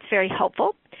 and so that's very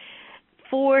helpful.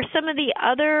 For some of the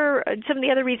other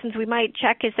reasons we might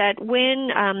check is that when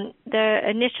the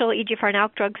initial EGFR and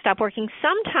ALK drugs stop working,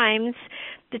 sometimes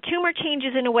the tumor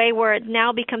changes in a way where it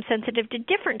now becomes sensitive to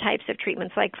different types of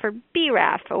treatments, like for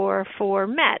BRAF or for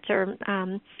MET or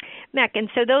MEK. And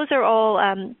so those are all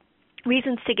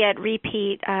reasons to get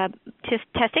repeat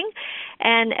testing.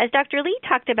 And as Dr. Lee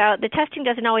talked about, the testing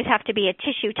doesn't always have to be a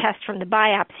tissue test from the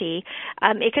biopsy.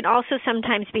 It can also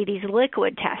sometimes be these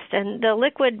liquid tests. And the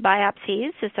liquid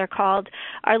biopsies, as they're called,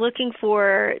 are looking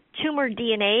for tumor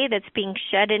DNA that's being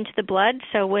shed into the blood.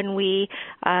 So when we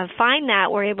find that,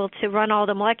 we're able to run all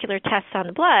the molecular tests on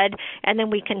the blood, and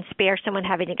then we can spare someone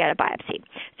having to get a biopsy.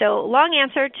 So long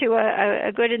answer to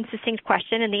a good and succinct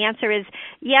question, and the answer is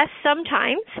yes,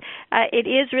 sometimes. It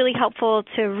is really helpful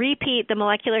to repeat the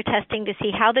molecular testing to see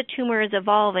how the tumor is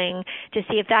evolving, to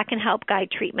see if that can help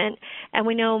guide treatment. And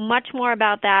we know much more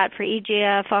about that for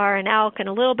EGFR and ALK and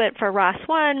a little bit for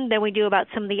ROS1 than we do about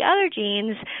some of the other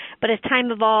genes. But as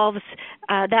time evolves,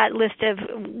 that list of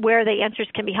where the answers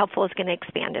can be helpful is going to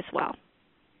expand as well.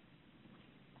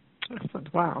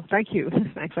 Excellent. Wow. Thank you.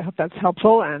 Thanks. I hope that's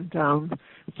helpful and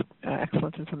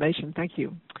excellent information. Thank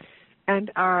you.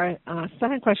 And our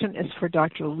second question is for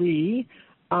Dr. Lee.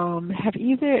 Have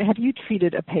you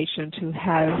treated a patient who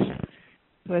has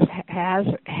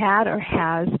had or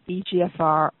has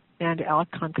EGFR and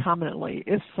ALK concomitantly?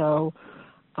 If so,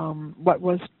 what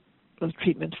was the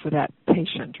treatment for that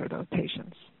patient or those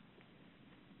patients?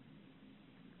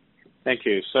 Thank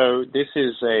you. So this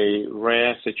is a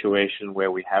rare situation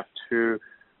where we have two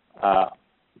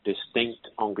distinct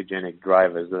oncogenic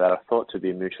drivers that are thought to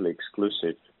be mutually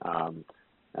exclusive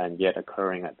and yet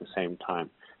occurring at the same time.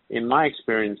 In my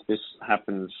experience, this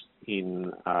happens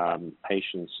in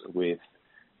patients with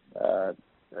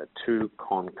two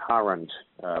concurrent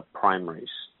primaries,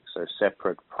 so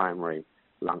separate primary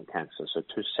lung cancer, so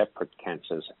two separate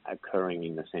cancers occurring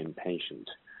in the same patient.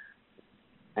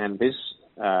 And this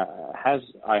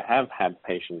I have had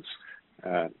patients,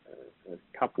 a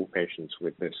couple patients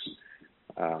with this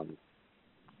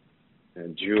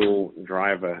dual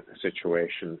driver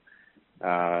situation,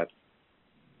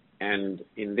 and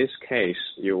in this case,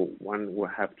 one will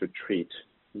have to treat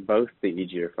both the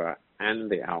EGFR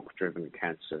and the ALK-driven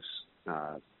cancers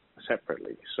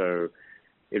separately. So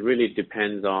it really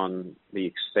depends on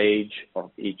the stage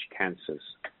of each cancer.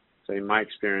 So in my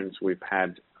experience,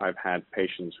 I've had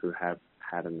patients who have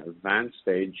had an advanced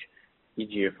stage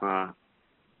EGFR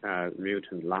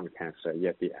mutant lung cancer,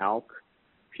 yet the ALK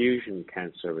fusion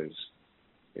cancer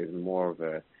is more of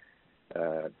a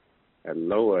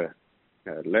lower,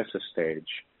 lesser stage,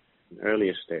 an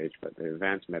earlier stage, but the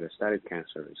advanced metastatic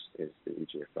cancer is the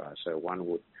EGFR. So one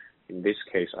would, in this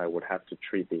case, I would have to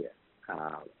treat the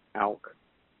ALK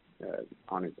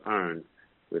on its own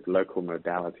with local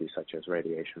modalities such as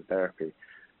radiation therapy,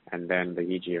 and then the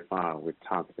EGFR with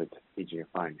targeted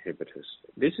EGFR inhibitors.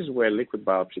 This is where liquid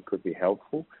biopsy could be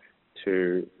helpful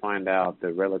to find out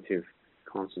the relative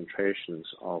concentrations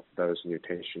of those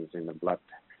mutations in the blood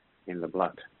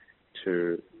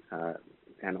to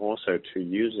and also to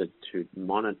use it to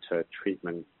monitor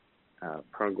treatment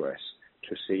progress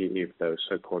to see if those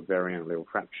so-called variant allele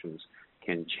fractions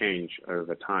can change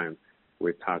over time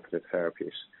with targeted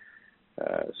therapies.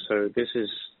 So this is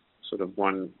sort of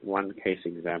one case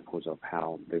examples of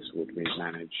how this would be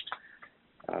managed.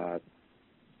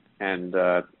 And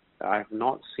I have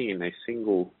not seen a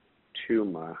single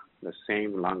tumor, the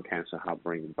same lung cancer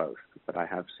harboring both, but I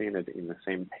have seen it in the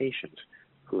same patient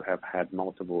who have had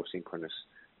multiple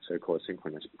so-called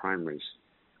synchronous primaries,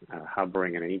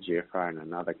 harboring an EGFR and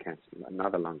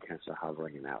another lung cancer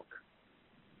harboring an ALK.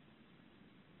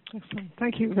 Excellent.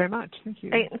 Thank you very much. Thank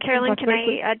you. Carolyn, can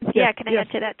I add? Yeah, can I add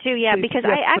to that too? Yeah, please. Because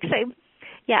I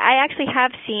actually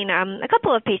have seen a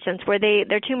couple of patients where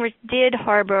their tumors did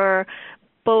harbor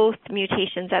both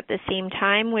mutations at the same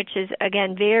time, which is,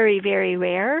 again, very, very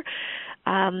rare,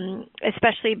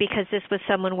 especially because this was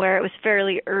someone where it was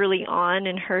fairly early on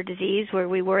in her disease where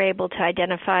we were able to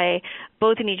identify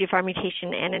both an EGFR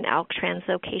mutation and an ALK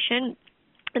translocation.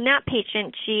 In that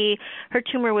patient, her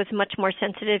tumor was much more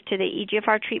sensitive to the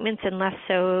EGFR treatments and less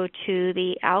so to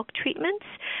the ALK treatments.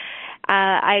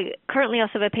 I currently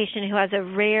also have a patient who has a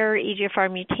rare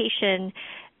EGFR mutation,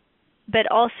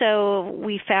 but also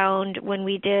we found when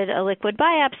we did a liquid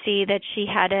biopsy that she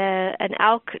had an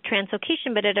ALK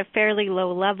translocation, but at a fairly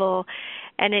low level,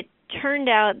 and it turned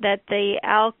out that the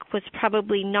ALK was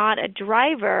probably not a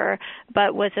driver,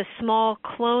 but was a small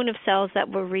clone of cells that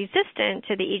were resistant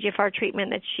to the EGFR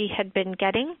treatment that she had been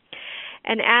getting.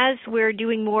 And as we're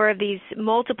doing more of these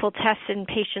multiple tests in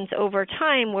patients over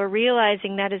time, we're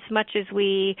realizing that as much as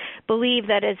we believe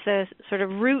that as the sort of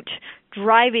root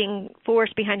driving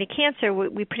force behind a cancer,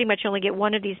 we pretty much only get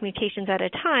one of these mutations at a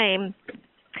time.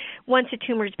 Once a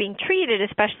tumor is being treated,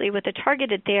 especially with the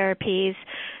targeted therapies,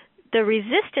 the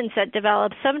resistance that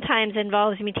develops sometimes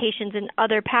involves mutations in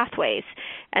other pathways.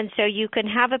 And so you can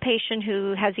have a patient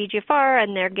who has EGFR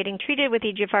and they're getting treated with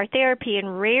EGFR therapy,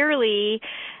 and rarely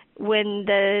when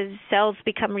the cells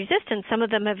become resistant, some of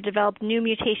them have developed new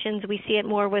mutations. We see it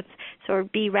more with sort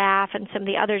of BRAF and some of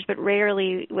the others, but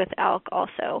rarely with ALK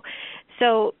also.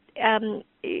 So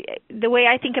the way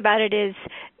I think about it is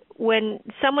when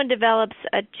someone develops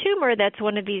a tumor that's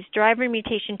one of these driver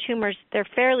mutation tumors, they're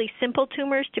fairly simple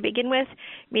tumors to begin with,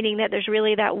 meaning that there's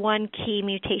really that one key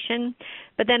mutation.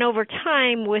 But then over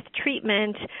time with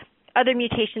treatment, other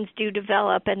mutations do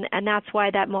develop, and that's why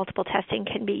that multiple testing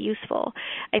can be useful.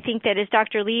 I think that as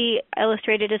Dr. Lee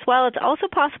illustrated as well, it's also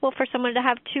possible for someone to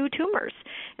have two tumors.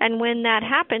 And when that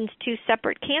happens, two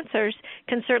separate cancers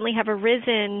can certainly have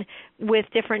arisen with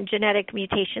different genetic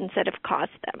mutations that have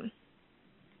caused them.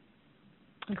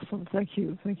 Excellent. Thank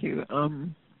you. Thank you.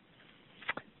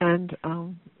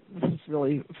 This is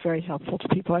really very helpful to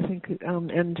people, I think.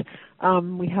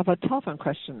 We have a telephone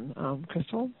question.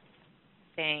 Crystal?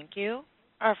 Thank you.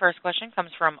 Our first question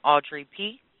comes from Audrey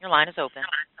P. Your line is open.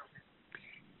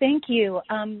 Thank you.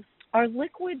 Are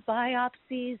liquid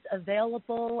biopsies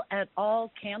available at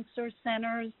all cancer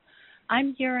centers?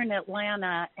 I'm here in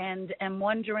Atlanta and am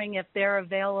wondering if they're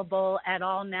available at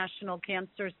all National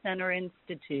Cancer Center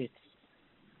institutes.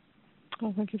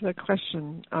 Well, thank you for that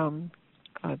question.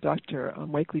 Dr.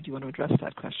 Wakely, do you want to address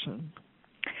that question?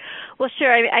 Well,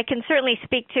 sure. I can certainly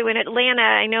speak to in Atlanta.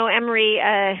 I know Emory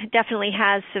definitely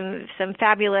has some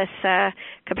fabulous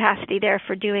capacity there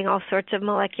for doing all sorts of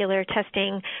molecular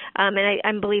testing, and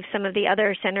I believe some of the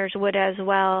other centers would as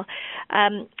well.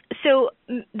 So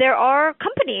there are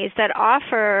companies that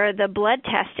offer the blood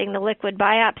testing, the liquid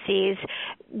biopsies,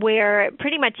 where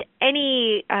pretty much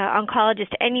any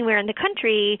oncologist anywhere in the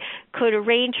country could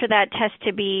arrange for that test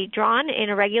to be drawn in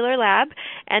a regular lab,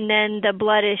 and then the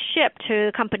blood is shipped to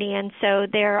the company. And so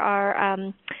there are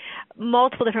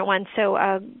multiple different ones. So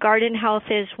Garden Health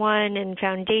is one, and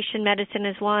Foundation Medicine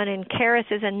is one, and Caris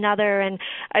is another. And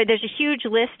there's a huge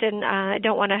list, and I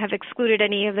don't want to have excluded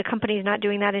any of the companies not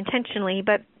doing that intentionally,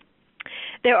 but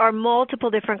there are multiple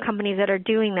different companies that are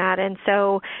doing that. And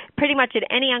so pretty much at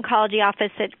any oncology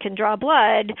office that can draw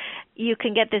blood, you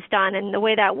can get this done. And the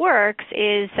way that works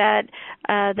is that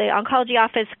the oncology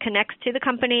office connects to the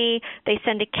company. They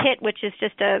send a kit, which is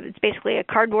it's basically a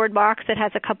cardboard box that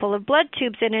has a couple of blood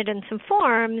tubes in it and some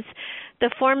forms. The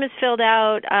form is filled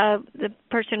out. The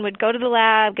person would go to the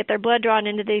lab, get their blood drawn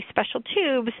into these special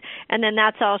tubes, and then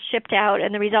that's all shipped out,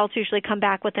 and the results usually come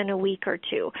back within a week or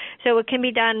two. So it can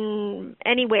be done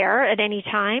anywhere at any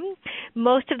time.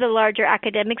 Most of the larger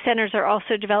academic centers are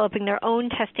also developing their own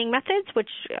testing methods, which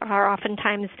are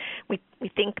oftentimes, we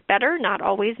think, better, not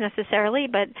always necessarily.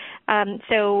 But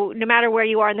so no matter where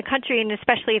you are in the country, and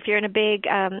especially if you're in a big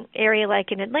area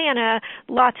like in Atlanta,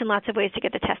 lots and lots of ways to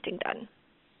get the testing done.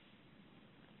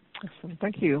 Excellent.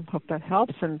 Thank you. Hope that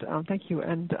helps, and thank you.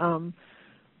 And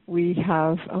we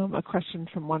have a question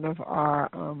from one of our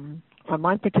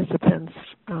online participants,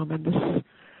 and this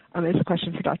is a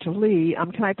question for Dr. Lee.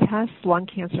 Can I pass lung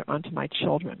cancer on to my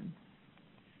children?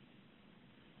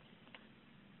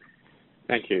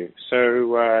 Thank you.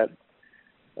 So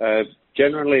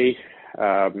generally,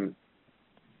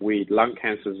 lung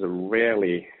cancers are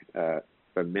rarely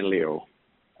familial,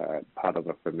 part of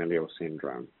a familial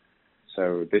syndrome.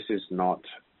 So this is not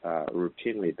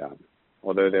routinely done,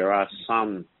 although there are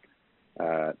some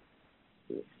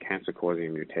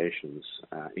cancer-causing mutations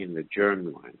in the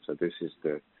germline. So this is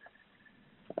the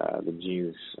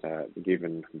genes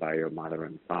given by your mother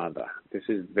and father. This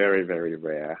is very, very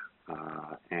rare,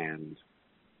 and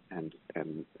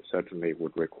certainly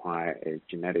would require a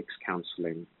genetics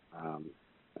counseling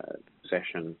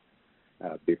session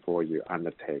before you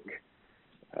undertake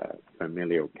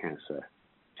familial cancer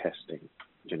testing,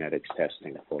 genetics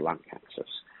testing for lung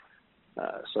cancers.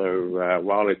 So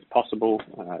while it's possible,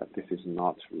 this is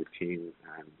not routine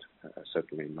and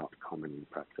certainly not common in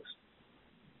practice.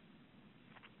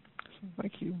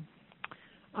 Thank you.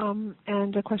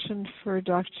 And a question for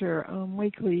Dr.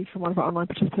 Wakely from one of our online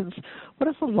participants. What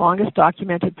is the longest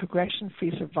documented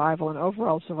progression-free survival and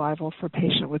overall survival for a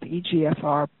patient with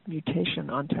EGFR mutation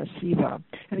on Tarceva?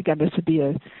 And again, this would be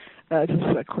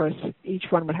of course, each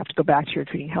one would have to go back to your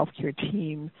treating healthcare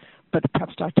team, but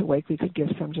perhaps Dr. Wakely could give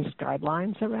some just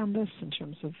guidelines around this in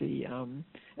terms of the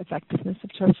effectiveness of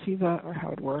Tarceva or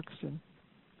how it works.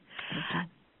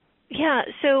 Yeah.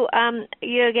 So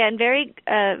again, very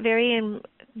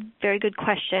good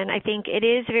question. I think it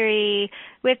is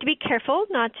we have to be careful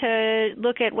not to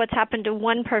look at what's happened to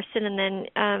one person and then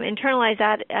internalize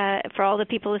that for all the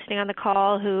people listening on the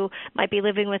call who might be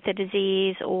living with the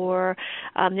disease or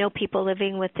know people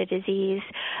living with the disease.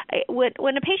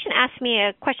 When a patient asks me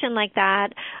a question like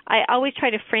that, I always try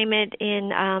to frame it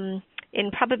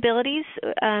in probabilities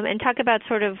and talk about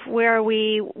sort of where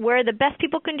the best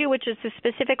people can do, which is the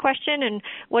specific question, and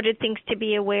what are things to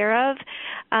be aware of.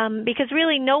 Because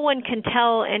really no one can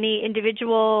tell any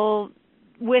individual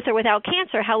with or without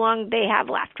cancer how long they have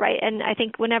left, right? And I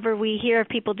think whenever we hear of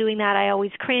people doing that, I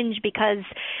always cringe because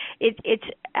it's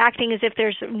acting as if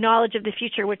there's knowledge of the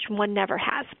future, which one never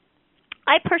has.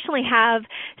 I personally have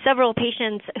several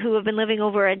patients who have been living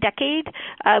over a decade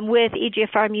with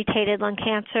EGFR-mutated lung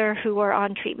cancer who are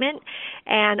on treatment.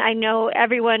 And I know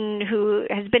everyone who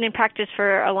has been in practice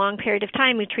for a long period of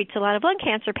time who treats a lot of lung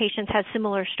cancer patients has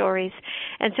similar stories.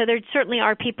 And so there certainly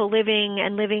are people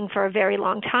living for a very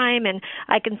long time. And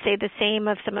I can say the same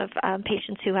of some of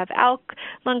patients who have ALK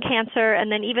lung cancer,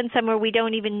 and then even some where we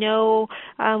don't even know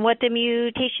what the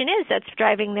mutation is that's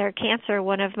driving their cancer.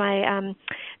 One of my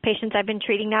patients I've been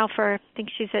treating now for, I think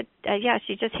she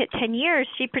just hit 10 years.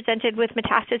 She presented with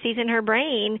metastases in her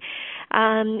brain,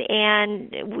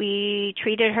 and we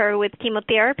treated her with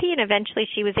chemotherapy, and eventually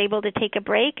she was able to take a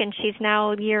break, and she's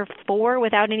now year 4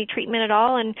 without any treatment at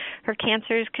all, and her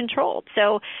cancer is controlled.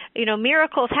 So,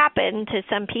 miracles happen to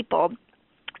some people.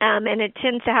 And it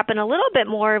tends to happen a little bit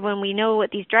more when we know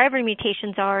what these driver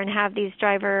mutations are and have these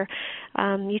driver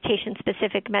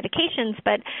mutation-specific medications.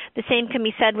 But the same can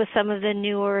be said with some of the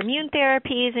newer immune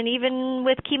therapies and even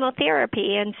with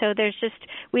chemotherapy. And so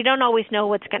we don't always know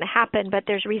what's going to happen, but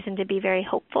there's reason to be very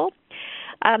hopeful.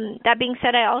 That being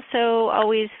said, I also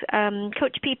always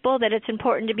coach people that it's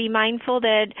important to be mindful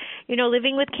that,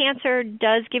 living with cancer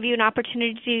does give you an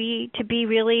opportunity to be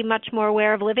really much more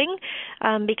aware of living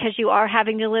because you are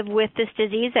having to live with this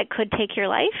disease that could take your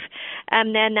life.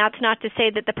 And then that's not to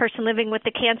say that the person living with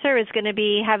the cancer is going to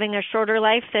be having a shorter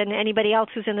life than anybody else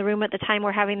who's in the room at the time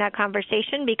we're having that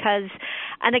conversation, because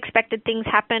unexpected things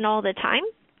happen all the time.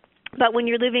 But when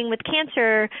you're living with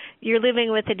cancer, you're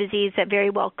living with a disease that very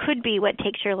well could be what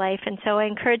takes your life. And so I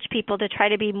encourage people to try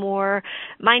to be more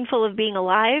mindful of being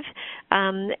alive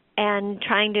and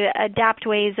trying to adapt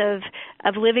ways of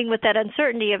living with that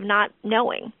uncertainty of not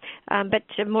knowing. But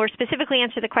to more specifically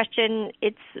answer the question,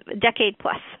 it's a decade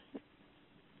plus.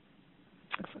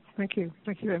 Thank you.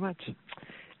 Thank you very much.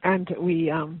 And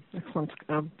excellent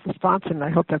response, and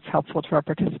I hope that's helpful to our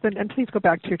participant. And please go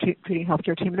back to your treating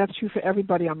healthcare team, and that's true for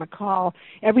everybody on the call.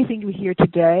 Everything you hear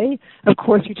today, of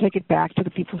course, you take it back to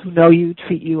the people who know you,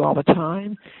 treat you all the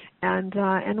time,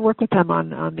 and work with them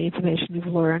on the information you've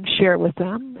learned. Share it with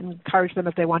them, and encourage them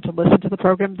if they want to listen to the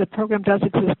program. The program does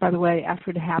exist, by the way,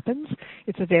 after it happens.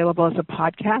 It's available as a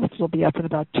podcast. It'll be up in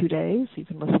about 2 days. You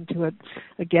can listen to it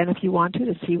again if you want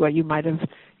to see what you might have.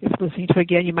 If listening to it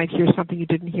again, you might hear something you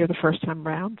didn't hear the first time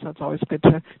around. So it's always good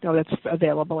to know that's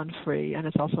available and free, and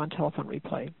it's also on telephone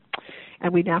replay.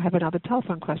 And we now have another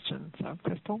telephone question. So,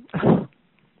 Crystal.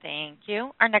 Thank you.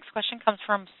 Our next question comes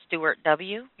from Stuart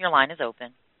W. Your line is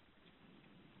open.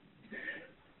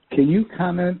 Can you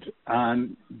comment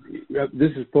on,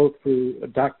 this is both for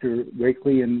Dr.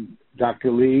 Wakely and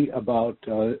Dr. Lee, about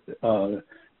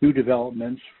new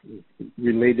developments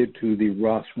related to the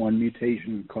ROS1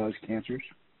 mutation-caused cancers?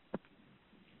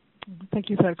 Thank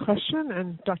you for that question.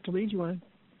 And Dr. Lee, do you want to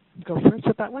go first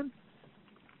with that one?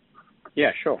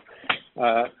 Yeah, sure.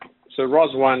 So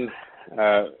ROS1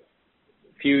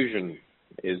 fusion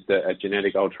is a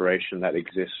genetic alteration that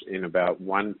exists in about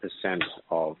 1%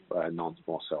 of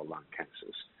non-small cell lung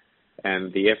cancers.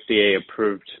 And the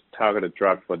FDA-approved targeted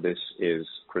drug for this is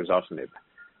crizotinib.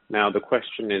 Now, the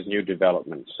question is new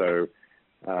development. So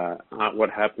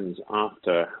what happens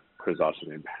after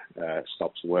crizotinib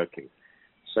stops working?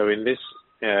 So in this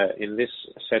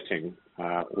setting,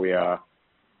 we are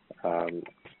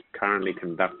currently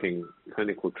conducting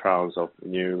clinical trials of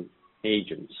new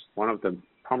agents. One of the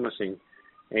promising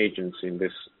agents in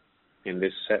this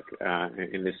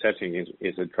setting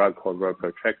is a drug called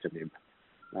repotrectinib,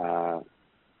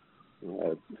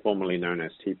 formerly known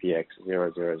as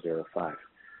TPX-0005.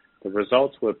 The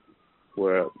results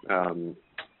were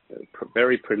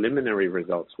very preliminary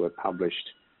results were published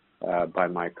by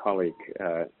my colleague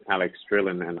Alex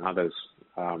Drillin and others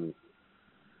from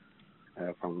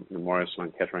Memorial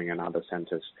Sloan Kettering and other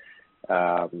centers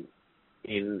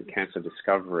in Cancer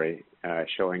Discovery,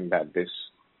 showing that this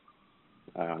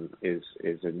is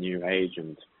a new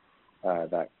agent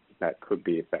that could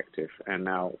be effective. And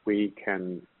now we're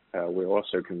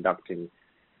also conducting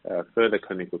further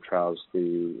clinical trials.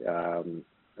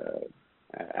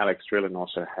 Alex Drillin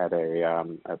also had a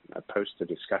poster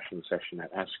discussion session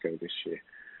at ASCO this year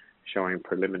showing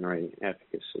preliminary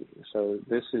efficacy. So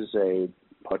this is a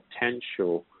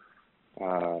potential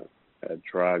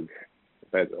drug,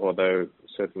 but although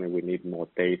certainly we need more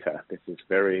data, this is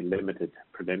very limited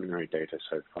preliminary data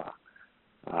so far.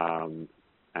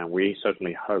 And we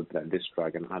certainly hope that this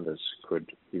drug and others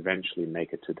could eventually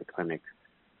make it to the clinic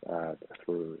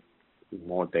through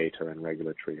more data and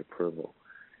regulatory approval.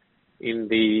 In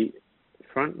the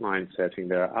frontline setting,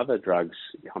 there are other drugs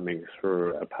coming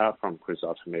through apart from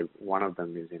crizotinib. One of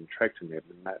them is entrectinib,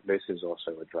 and this is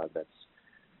also a drug that's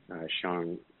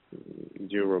shown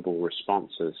durable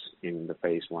responses in the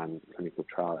phase 1 clinical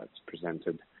trial that's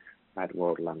presented at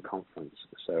World Lung Conference.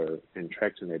 So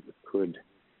entrectinib could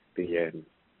be an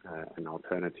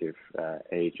alternative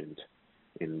agent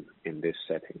in this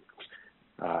setting.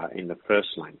 In the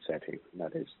first line setting,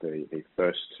 that is the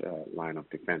first line of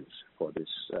defense for this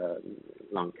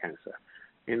lung cancer.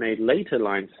 In a later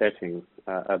line setting,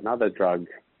 another drug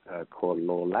called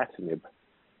lorlatinib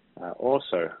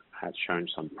also has shown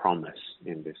some promise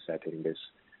in this setting. The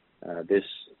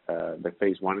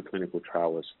phase 1 clinical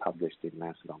trial was published in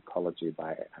Lancet Oncology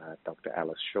by Dr.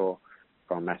 Alice Shaw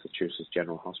from Massachusetts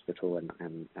General Hospital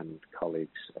and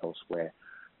colleagues elsewhere.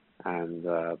 And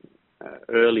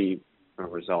early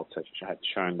results had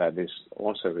shown that this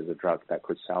also is a drug that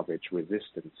could salvage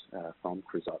resistance from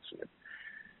crizotinib.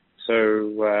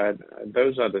 So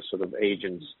those are the sort of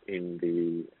agents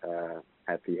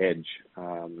at the edge,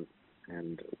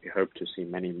 and we hope to see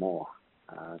many more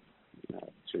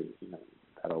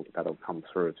that'll come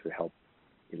through to help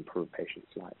improve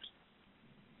patients' lives.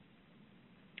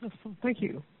 Awesome. Thank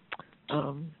you.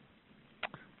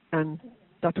 And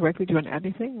Dr. Wakely, do you want to add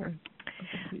anything? Or?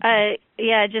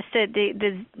 Yeah, just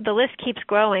the list keeps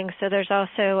growing. So there's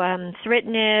also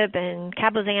ceritinib and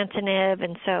cabozantinib,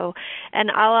 and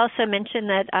I'll also mention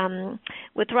that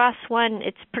with ROS1,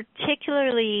 it's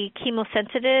particularly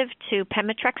chemosensitive to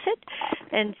pemetrexed,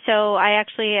 and so I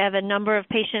actually have a number of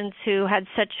patients who had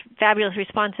such fabulous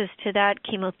responses to that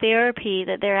chemotherapy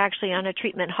that they're actually on a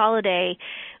treatment holiday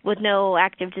with no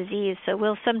active disease. So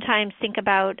we'll sometimes think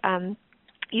about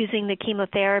using the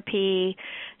chemotherapy,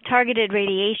 targeted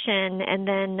radiation, and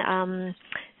then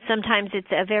sometimes it's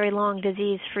a very long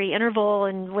disease-free interval.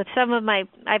 And with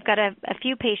I've got a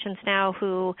few patients now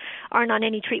who aren't on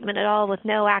any treatment at all with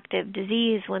no active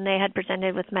disease when they had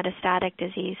presented with metastatic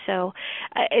disease. So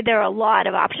there are a lot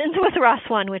of options with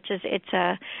ROS1, which is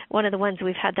one of the ones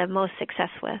we've had the most success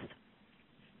with.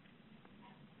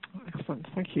 Excellent.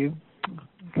 Thank you.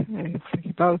 Okay. Thank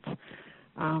you both.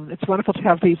 It's wonderful to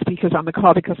have these speakers on the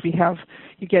call because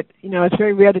it's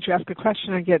very rare that you ask a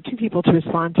question and get two people to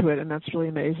respond to it, and that's really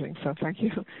amazing. So thank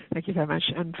you very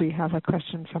much. And we have a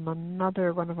question from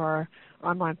another one of our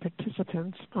online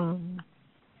participants. And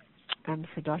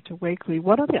for Dr. Wakely,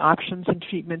 what are the options in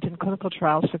treatment in clinical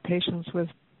trials for patients with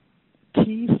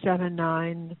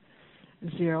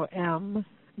T790M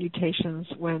mutations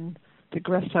when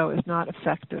Tagrisso is not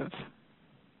effective?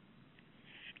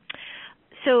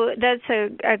 So that's a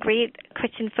great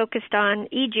question focused on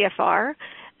EGFR.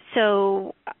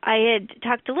 So I had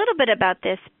talked a little bit about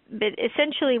this but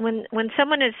essentially when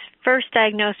someone is first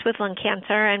diagnosed with lung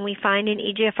cancer and we find an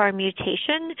EGFR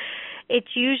mutation,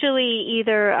 it's usually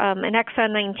either an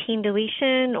exon 19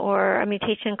 deletion or a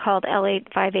mutation called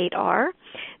L858R.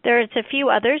 There's a few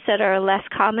others that are less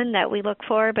common that we look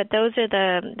for, but those are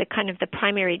the kind of the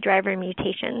primary driver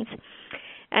mutations.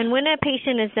 And when a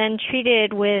patient is then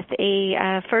treated with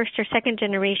a first or second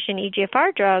generation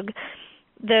EGFR drug,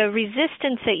 the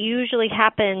resistance that usually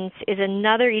happens is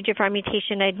another EGFR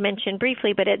mutation I'd mentioned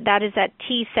briefly, but that is that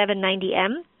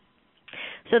T790M.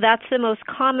 So that's the most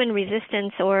common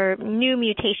resistance or new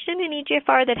mutation in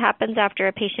EGFR that happens after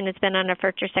a patient has been on a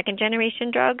first or second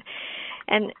generation drug.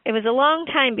 And it was a long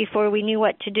time before we knew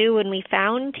what to do when we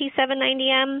found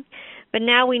T790M, but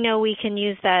now we know we can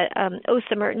use that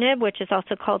osimertinib, which is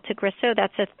also called Tagrisso.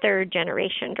 That's a third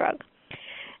generation drug.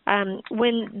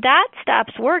 When that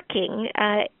stops working,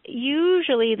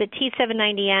 usually the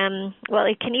T790M, well,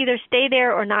 it can either stay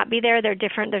there or not be there. They're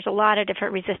different. There's a lot of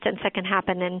different resistance that can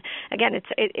happen, and again,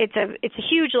 it's a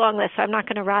huge long list, so I'm not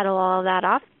going to rattle all of that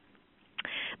off.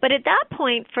 But at that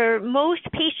point, for most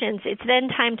patients, it's then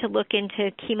time to look into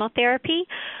chemotherapy,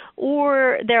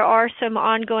 or there are some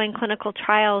ongoing clinical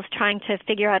trials trying to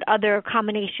figure out other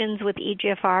combinations with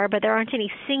EGFR, but there aren't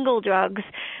any single drugs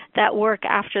that work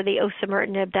after the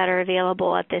osimertinib that are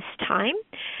available at this time.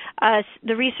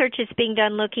 The research is being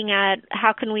done looking at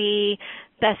how can we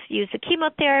best use the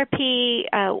chemotherapy,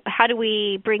 how do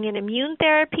we bring in immune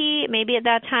therapy, maybe at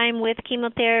that time with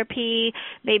chemotherapy,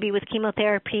 maybe with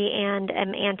chemotherapy and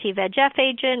an anti-VEGF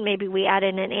agent, maybe we add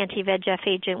in an anti-VEGF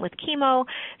agent with chemo.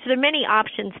 So there are many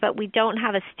options, but we don't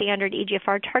have a standard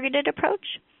EGFR targeted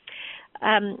approach.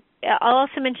 I'll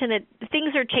also mention that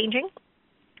things are changing.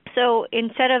 So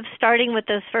instead of starting with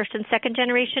those first and second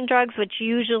generation drugs, which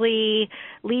usually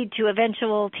lead to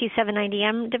eventual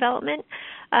T790M development,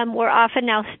 we're often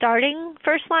now starting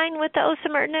first line with the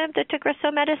osimertinib, the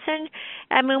Tagrisso medicine.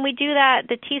 And when we do that,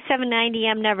 the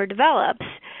T790M never develops,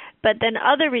 but then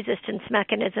other resistance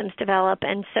mechanisms develop.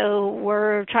 And so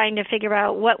we're trying to figure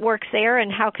out what works there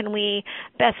and how can we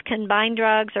best combine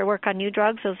drugs or work on new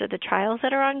drugs. Those are the trials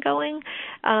that are ongoing.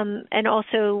 And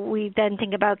also we then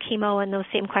think about chemo and those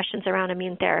same questions around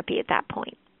immune therapy at that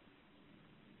point.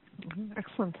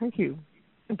 Excellent. Thank you.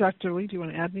 And Dr. Lee, do you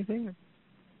want to add anything?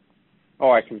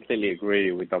 Oh, I completely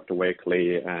agree with Dr.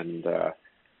 Wakely, and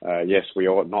yes, we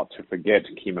ought not to forget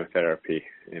chemotherapy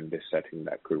in this setting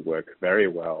that could work very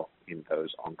well in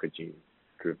those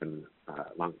oncogene-driven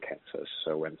lung cancers.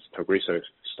 So when Tagrisso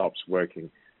stops working,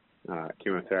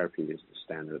 chemotherapy is the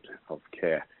standard of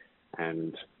care.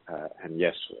 And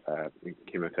yes,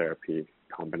 chemotherapy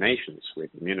combinations with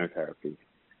immunotherapy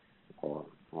or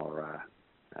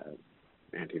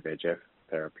anti-VEGF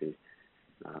therapy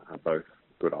are both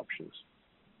good options.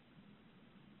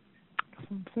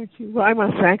 Thank you. Well, I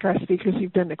want to thank our speakers.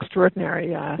 You've been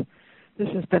extraordinary. This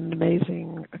has been an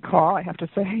amazing call, I have to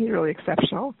say, really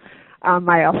exceptional.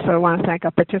 I also want to thank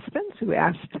our participants who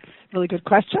asked really good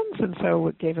questions, and so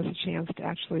it gave us a chance to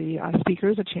actually,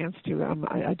 speakers, a chance to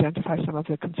identify some of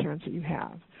the concerns that you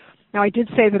have. Now, I did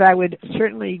say that I would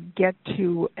certainly get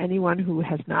to anyone who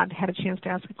has not had a chance to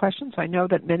ask a question, so I know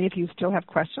that many of you still have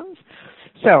questions.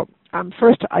 So,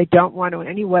 first, I don't want to in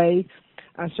any way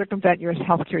circumvent your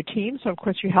healthcare team. So, of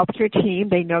course, your healthcare team,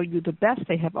 they know you the best.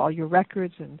 They have all your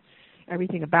records and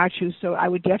everything about you. So I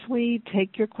would definitely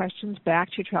take your questions back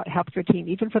to your healthcare team,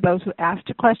 even for those who asked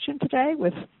a question today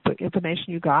with the information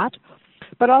you got,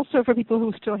 but also for people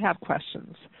who still have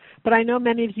questions. But I know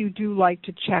many of you do like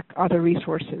to check other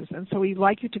resources, and so we'd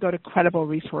like you to go to credible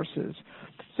resources.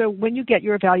 So when you get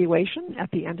your evaluation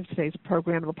at the end of today's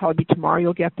program, it'll probably be tomorrow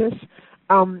you'll get this,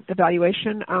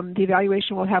 evaluation. The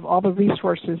evaluation will have all the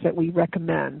resources that we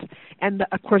recommend. And,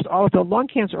 of course, all of the lung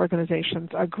cancer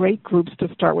organizations are great groups to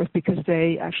start with because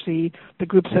they actually, the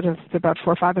groups that have, about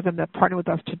 4 or 5 of them that partner with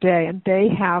us today, and they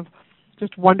have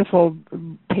just wonderful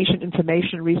patient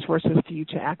information resources for you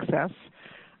to access.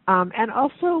 And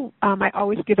also, I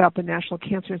always give out the National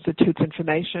Cancer Institute's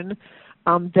information.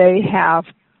 They have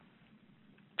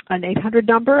an 800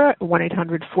 number,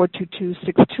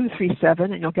 1-800-422-6237,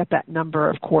 and you'll get that number,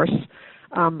 of course,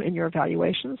 in your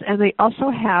evaluations. And they also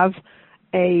have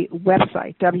a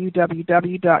website,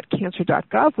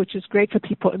 www.cancer.gov, which is great for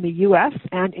people in the U.S.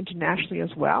 and internationally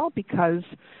as well, because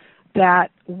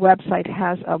that website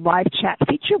has a live chat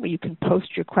feature where you can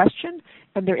post your question,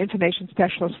 and their information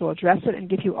specialists will address it and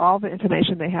give you all the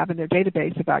information they have in their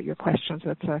database about your questions.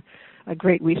 It's a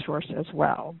great resource as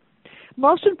well.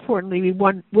 Most importantly, we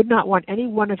would not want any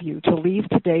one of you to leave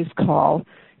today's call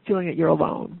feeling that you're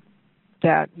alone,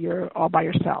 that you're all by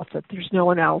yourself, that there's no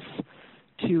one else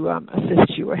to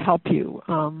assist you or help you.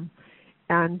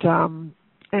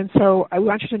 And so I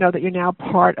want you to know that you're now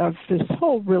part of this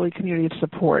whole really community of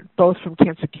support, both from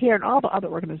Cancer Care and all the other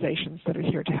organizations that are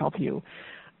here to help you.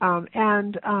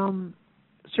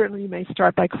 Certainly you may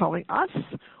start by calling us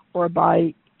or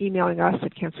by emailing us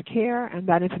at Cancer Care, and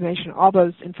that information, all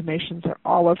those informations are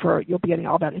all over. You'll be getting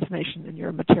all that information in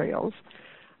your materials.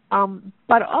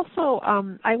 But also,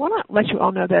 I want to let you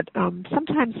all know that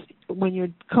sometimes when you're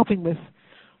coping with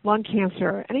lung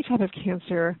cancer, any type of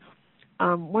cancer,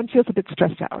 one feels a bit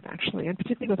stressed out, actually, and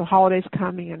particularly with the holidays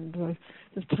coming and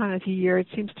this time of year, it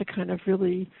seems to kind of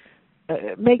really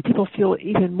make people feel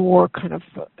even more kind of,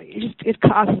 it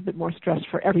causes a bit more stress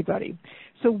for everybody.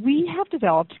 So we have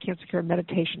developed a Cancer Care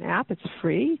meditation app. It's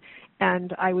free,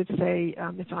 and I would say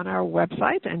it's on our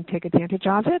website, and take advantage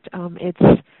of it. It's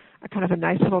a kind of a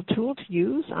nice little tool to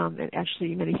use, and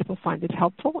actually many people find it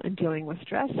helpful in dealing with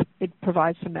stress. It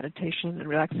provides some meditation and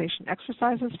relaxation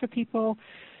exercises for people.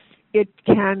 It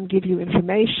can give you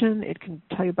information. It can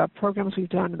tell you about programs we've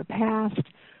done in the past,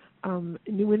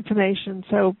 new information.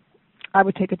 So I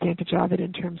would take advantage of it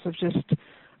in terms of just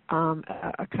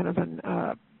a kind of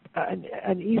an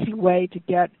easy way to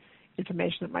get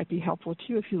information that might be helpful to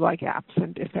you if you like apps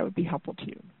and if that would be helpful to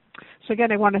you. So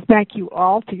again, I want to thank you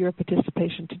all for your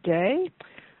participation today.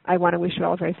 I want to wish you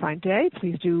all a very fine day.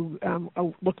 Please do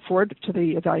look forward to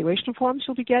the evaluation forms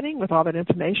you'll be getting with all that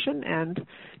information, and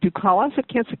do call us at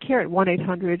Cancer Care at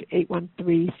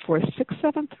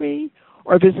 1-800-813-4673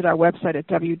 or visit our website at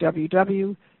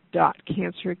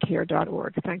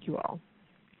www.cancercare.org. Thank you all.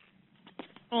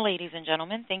 Ladies and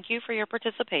gentlemen, thank you for your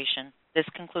participation. This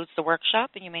concludes the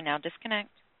workshop, and you may now disconnect.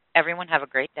 Everyone have a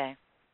great day.